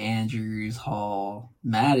 Brown, Andrews, Hall,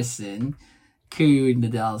 Madison, Coon, the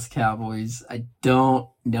Dallas Cowboys. I don't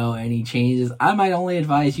know any changes. I might only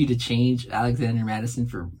advise you to change Alexander Madison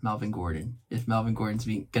for Melvin Gordon. If Melvin Gordon's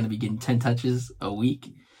going to be getting 10 touches a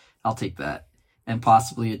week, I'll take that. And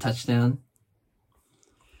possibly a touchdown.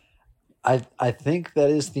 I think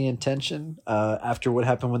that is the intention. After what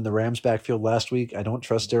happened when the Rams backfield last week, I don't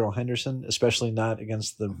trust Darrell Henderson, especially not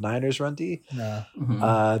against the Niners run D. No.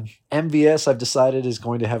 Mm-hmm. MVS, I've decided, is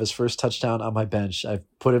going to have his first touchdown on my bench. I've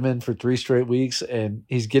put him in for 3 straight weeks, and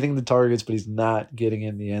he's getting the targets, but he's not getting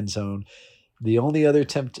in the end zone. The only other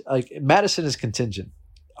Madison is contingent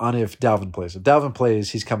on if Dalvin plays. If Dalvin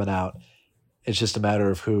plays, he's coming out. It's just a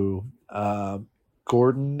matter of who.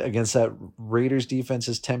 Gordon against that Raiders defense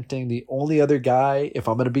is tempting. The only other guy, if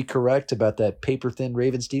I'm going to be correct about that paper-thin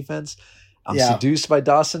Ravens defense, I'm seduced by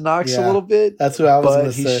Dawson Knox a little bit. That's what I was going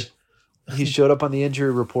to say. He showed up on the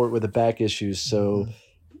injury report with a back issue, so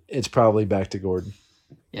it's probably back to Gordon.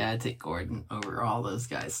 Yeah, I'd take Gordon over all those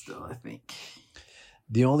guys still, I think.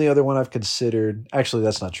 The only other one I've considered, actually,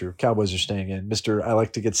 that's not true. Cowboys are staying in. Mr. I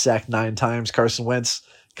like to get sacked 9 times, Carson Wentz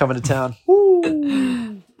coming to town.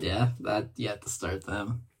 Yeah, you have to start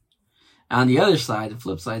them. On the other side, the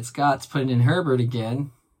flip side, Scott's putting in Herbert again.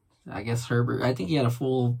 I guess Herbert, I think he had a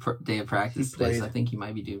full day of practice today, so I think he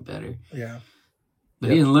might be doing better. Yeah. But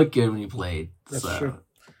he didn't look good when he played. That's true.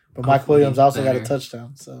 But Mike Williams also got a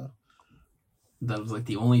touchdown, so. That was like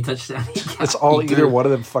the only touchdown he got. That's all either one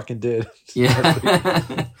of them fucking did.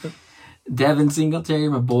 Yeah. Devin Singletary,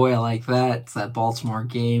 my boy, I like that. It's that Baltimore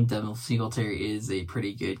game. Devin Singletary is a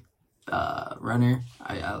pretty good runner.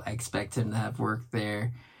 I expect him to have work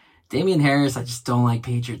there. Damian Harris, I just don't like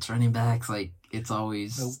Patriots running backs. Like, it's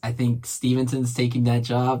always, I think Stevenson's taking that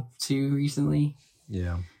job too recently.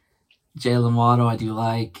 Yeah. Jalen Waddle, I do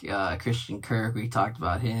like. Christian Kirk, we talked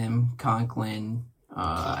about him. Conklin,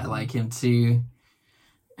 I like him too.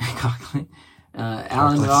 Conklin.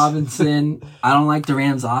 Allen Robinson, I don't like the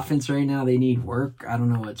Rams offense right now. They need work. I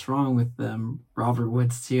don't know what's wrong with them. Robert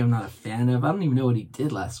Woods too, I'm not a fan of. I don't even know what he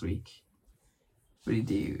did last week. What did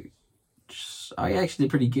he do? He actually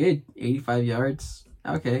did pretty good. 85 yards.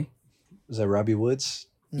 Okay. Was that Robbie Woods?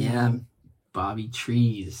 Yeah. Bobby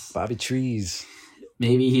Trees. Bobby Trees.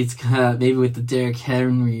 Maybe maybe with the Derrick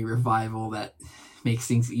Henry revival that makes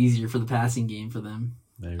things easier for the passing game for them.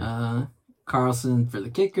 Maybe. Carlson for the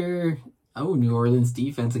kicker. Oh, New Orleans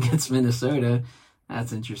defense against Minnesota.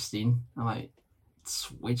 That's interesting. I might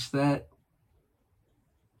switch that.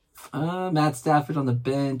 Matt Stafford on the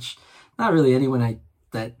bench. Not really anyone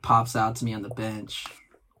that pops out to me on the bench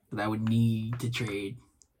that I would need to trade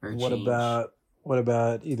or change. What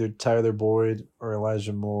about either Tyler Boyd or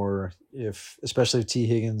Elijah Moore? Especially if T.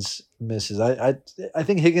 Higgins misses, I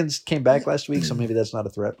think Higgins came back last week, so maybe that's not a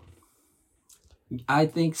threat. I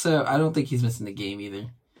think so. I don't think he's missing the game either.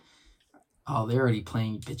 Oh, they're already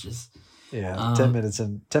playing bitches. Yeah, 10 minutes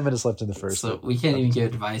left in the first. So we can't even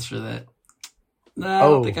give advice for that. No, I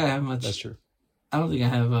don't think I have much. That's true. I don't think I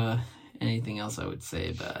have anything else I would say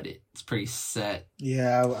about it. It's pretty set.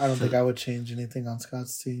 Yeah, I don't think I would change anything on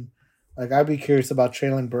Scott's team. Like, I'd be curious about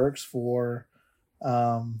Traylon Burks for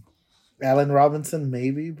Allen Robinson,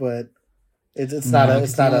 maybe, but it's not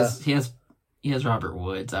a. He has Robert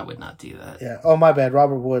Woods. I would not do that. Yeah. Oh, my bad.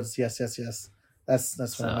 Robert Woods. Yes. That's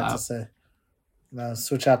what I meant to say.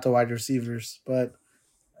 Switch out the wide receivers, but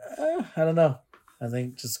I don't know. I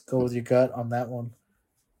think just go with your gut on that one.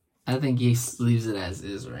 I think he leaves it as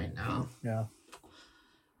is right now. Yeah.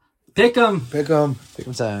 Pick him. Pick him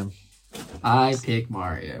time. I pick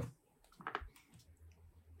Mario.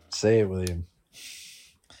 Say it, William.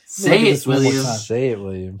 Say it, William. Say it,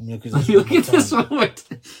 William. Let me look at this one more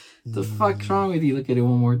time. The fuck's wrong with you? Look at it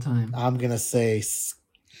one more time. I'm gonna say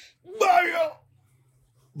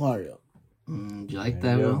Mario. Do you like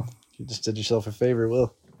that, Will? You just did yourself a favor,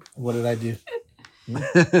 Will. What did I do?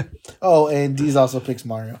 Oh, and D's also picks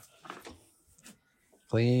Mario.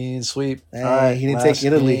 Clean sweep. Hey, All right, he didn't take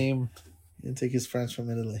Italy. Game. He didn't take his friends from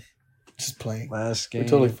Italy. Just playing. Last game. We're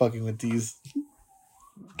totally fucking with D's.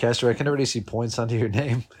 Castro, I can already see points under your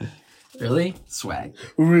name. Really? Swag.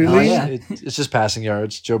 Really? Oh, yeah. It's just passing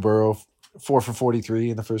yards. Joe Burrow, 4 for 43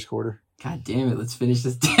 in the first quarter. God damn it. Let's finish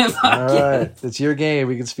this damn All podcast. right. It's your game.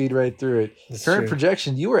 We can speed right through it. That's Current true.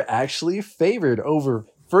 projection, you were actually favored over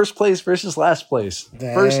first place versus last place.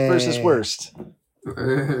 Dang. First versus worst.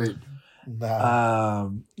 Word. Nah.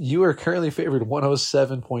 You are currently favored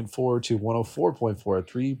 107.4 to 104.4, a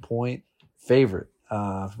 3-point favorite.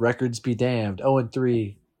 Records be damned.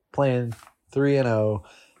 0-3, playing 3-0.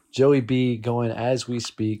 Joey B going as we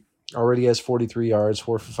speak. Already has 43 yards,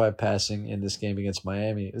 4 for 5 passing in this game against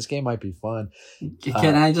Miami. This game might be fun.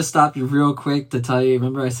 Can I just stop you real quick to tell you?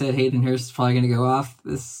 Remember, I said Hayden Hurst is probably going to go off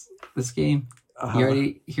this game. He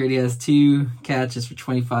already has 2 catches for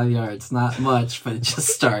 25 yards. Not much, but it just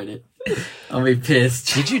started. I'll be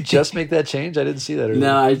pissed. Did you just make that change? I didn't see that earlier.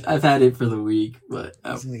 No, I've had it for the week, but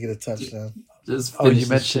He's going to get a touchdown. just Oh, you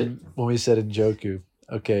mentioned when we said Njoku.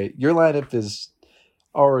 Okay, your lineup is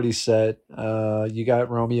already set. You got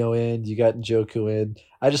Romeo in, you got Njoku in.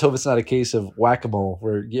 I just hope it's not a case of whack-a-mole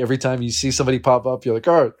where every time you see somebody pop up, you're like,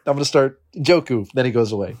 all right, I'm going to start Njoku, then he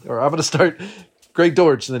goes away. Or I'm going to start Greg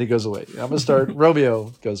Dortch, and then he goes away. I'm going to start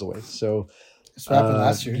Romeo, goes away. So That's what happened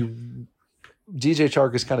last year. DJ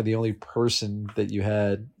Chark is kind of the only person that you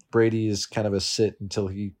had. Brady is kind of a sit until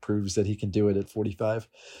he proves that he can do it at 45.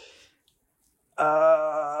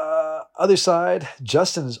 Other side,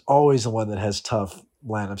 Justin is always the one that has tough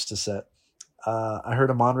lineups to set. I heard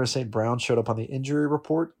Amon-Ra St. Brown showed up on the injury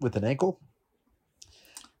report with an ankle.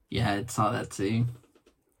 Yeah, I saw that too.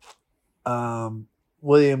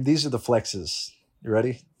 William, these are the flexes. You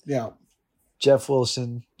ready? Yeah. Jeff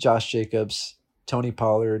Wilson, Josh Jacobs, Tony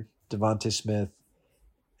Pollard, Devontae Smith,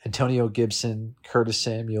 Antonio Gibson, Curtis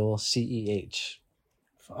Samuel, CEH.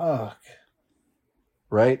 Fuck.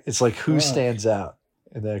 Right? It's like who Fuck. stands out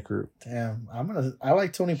in that group? Damn. I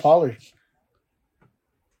like Tony Pollard.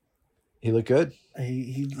 He looked good.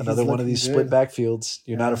 He's Another one of these looking split good. backfields.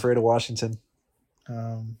 You're not Yeah. afraid of Washington.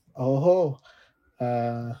 I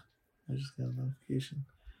just got a notification.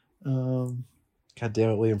 God damn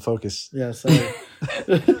it, William, focus. Yeah, sorry.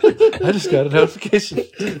 I just got a notification. You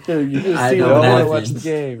just I see We know the all what want to happens. watch the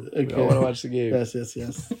game. We Okay. all want to watch the game.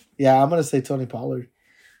 Yes. Yeah, I'm gonna say Tony Pollard.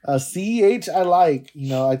 CEH, I like.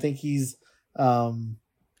 I think he's gonna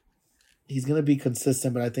be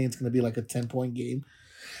consistent, but I think it's gonna be like a 10-point game.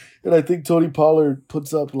 And I think Tony Pollard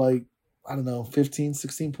puts up 15,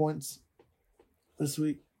 16 points this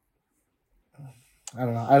week. I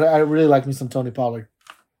don't know. I really like me some Tony Pollard.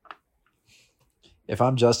 If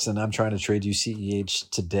I'm Justin, I'm trying to trade you CEH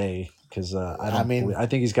today because I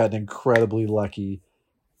think he's gotten incredibly lucky.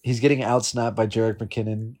 He's getting outsnapped by Jerick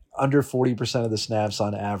McKinnon, under 40% of the snaps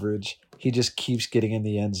on average. He just keeps getting in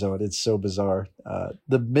the end zone. It's so bizarre.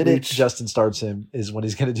 The minute Reach. Justin starts him is when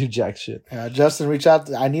he's going to do jack shit. Justin, reach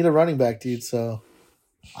out. I need a running back, dude. So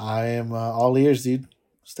I am all ears, dude.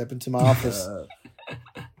 Step into my office.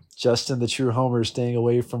 Justin, the true homer, staying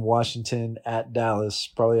away from Washington at Dallas.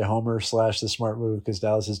 Probably a homer / the smart move because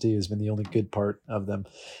Dallas's D has been the only good part of them.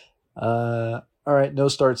 All right, no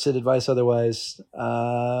start sit advice otherwise.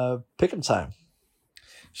 Pick 'em time.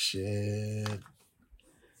 Shit.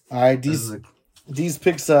 All right, This is these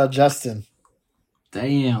picks, Justin.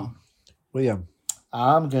 damn. William.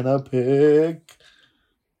 I'm gonna pick.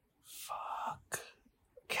 Fuck.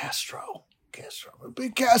 Castro. I'm gonna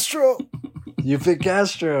pick Castro. You pick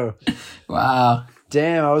Castro. Wow.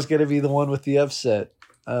 Damn, I was going to be the one with the upset.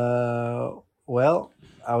 Well,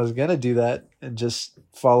 I was going to do that and just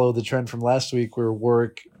follow the trend from last week where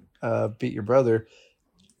Warwick beat your brother.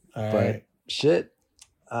 All But right. shit,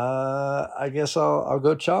 I guess I'll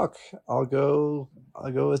go chalk. I'll go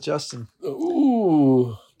with Justin.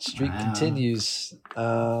 Ooh. Streak Wow. continues.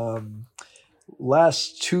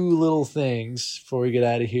 Last 2 little things before we get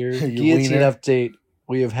out of here. Your Guillotine wiener. update.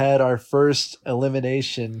 We have had our first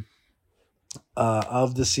elimination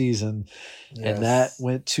of the season, and that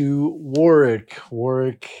went to Warwick.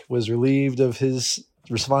 Warwick was relieved of his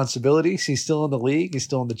responsibilities. He's still in the league. He's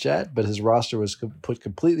still in the chat, but his roster was put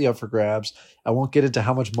completely up for grabs. I won't get into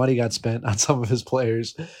how much money got spent on some of his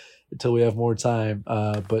players until we have more time.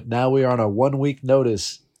 But now we are on a 1-week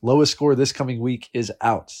notice. Lowest score this coming week is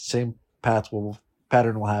out. Same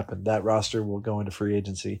pattern will happen. That roster will go into free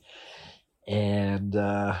agency. and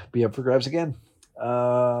be up for grabs again.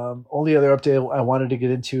 Only other update I wanted to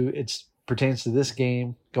get into, it pertains to this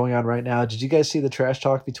game going on right now. Did you guys see the trash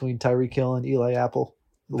talk between Tyreek Hill and Eli Apple?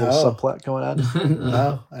 The little subplot going on?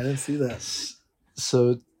 No, I didn't see that.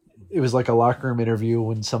 So it was like a locker room interview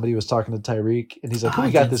when somebody was talking to Tyreek, and he's like, "Who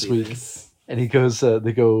we got this week?" And he goes,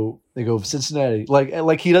 they go Cincinnati.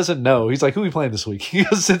 Like he doesn't know. He's like, "Who we playing this week?" He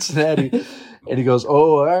goes, Cincinnati. And he goes,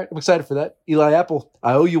 "Oh, all right, I'm excited for that. Eli Apple,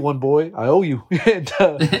 I owe you one, boy. I owe you." And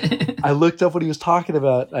I looked up what he was talking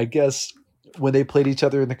about. I guess when they played each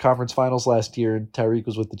other in the conference finals last year and Tyreek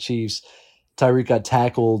was with the Chiefs, Tyreek got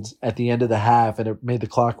tackled at the end of the half and it made the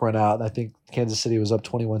clock run out. And I think Kansas City was up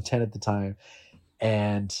 21-10 at the time.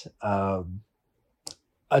 And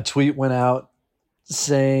a tweet went out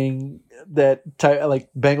saying that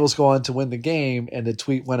Bengals go on to win the game. And the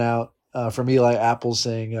tweet went out from Eli Apple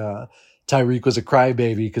saying Tyreek was a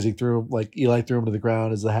crybaby because Eli threw him to the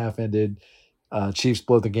ground as the half ended. Chiefs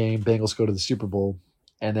blow the game. Bengals go to the Super Bowl.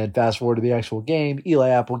 And then fast forward to the actual game, Eli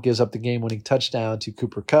Apple gives up the game-winning touchdown to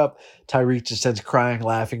Cooper Kupp. Tyreek just sends crying,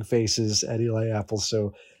 laughing faces at Eli Apple.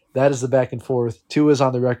 So that is the back and forth. Tua is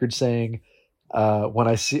on the record saying,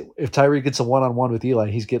 if Tyreek gets a one-on-one with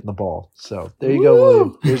Eli, he's getting the ball. So there you go,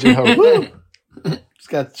 William. Here's your hope. Just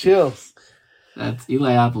got chills. That's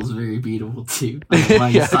Eli Apple's very beatable too.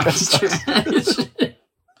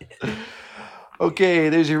 Okay,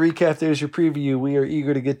 there's your recap. There's your preview. We are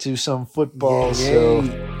eager to get to some football. So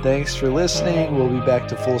thanks for listening. We'll be back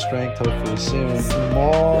to full strength hopefully soon. Some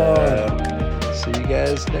more. See you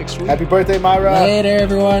guys next week. Happy birthday, Myra. Later,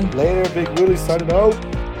 everyone. Later, Big Willie started out.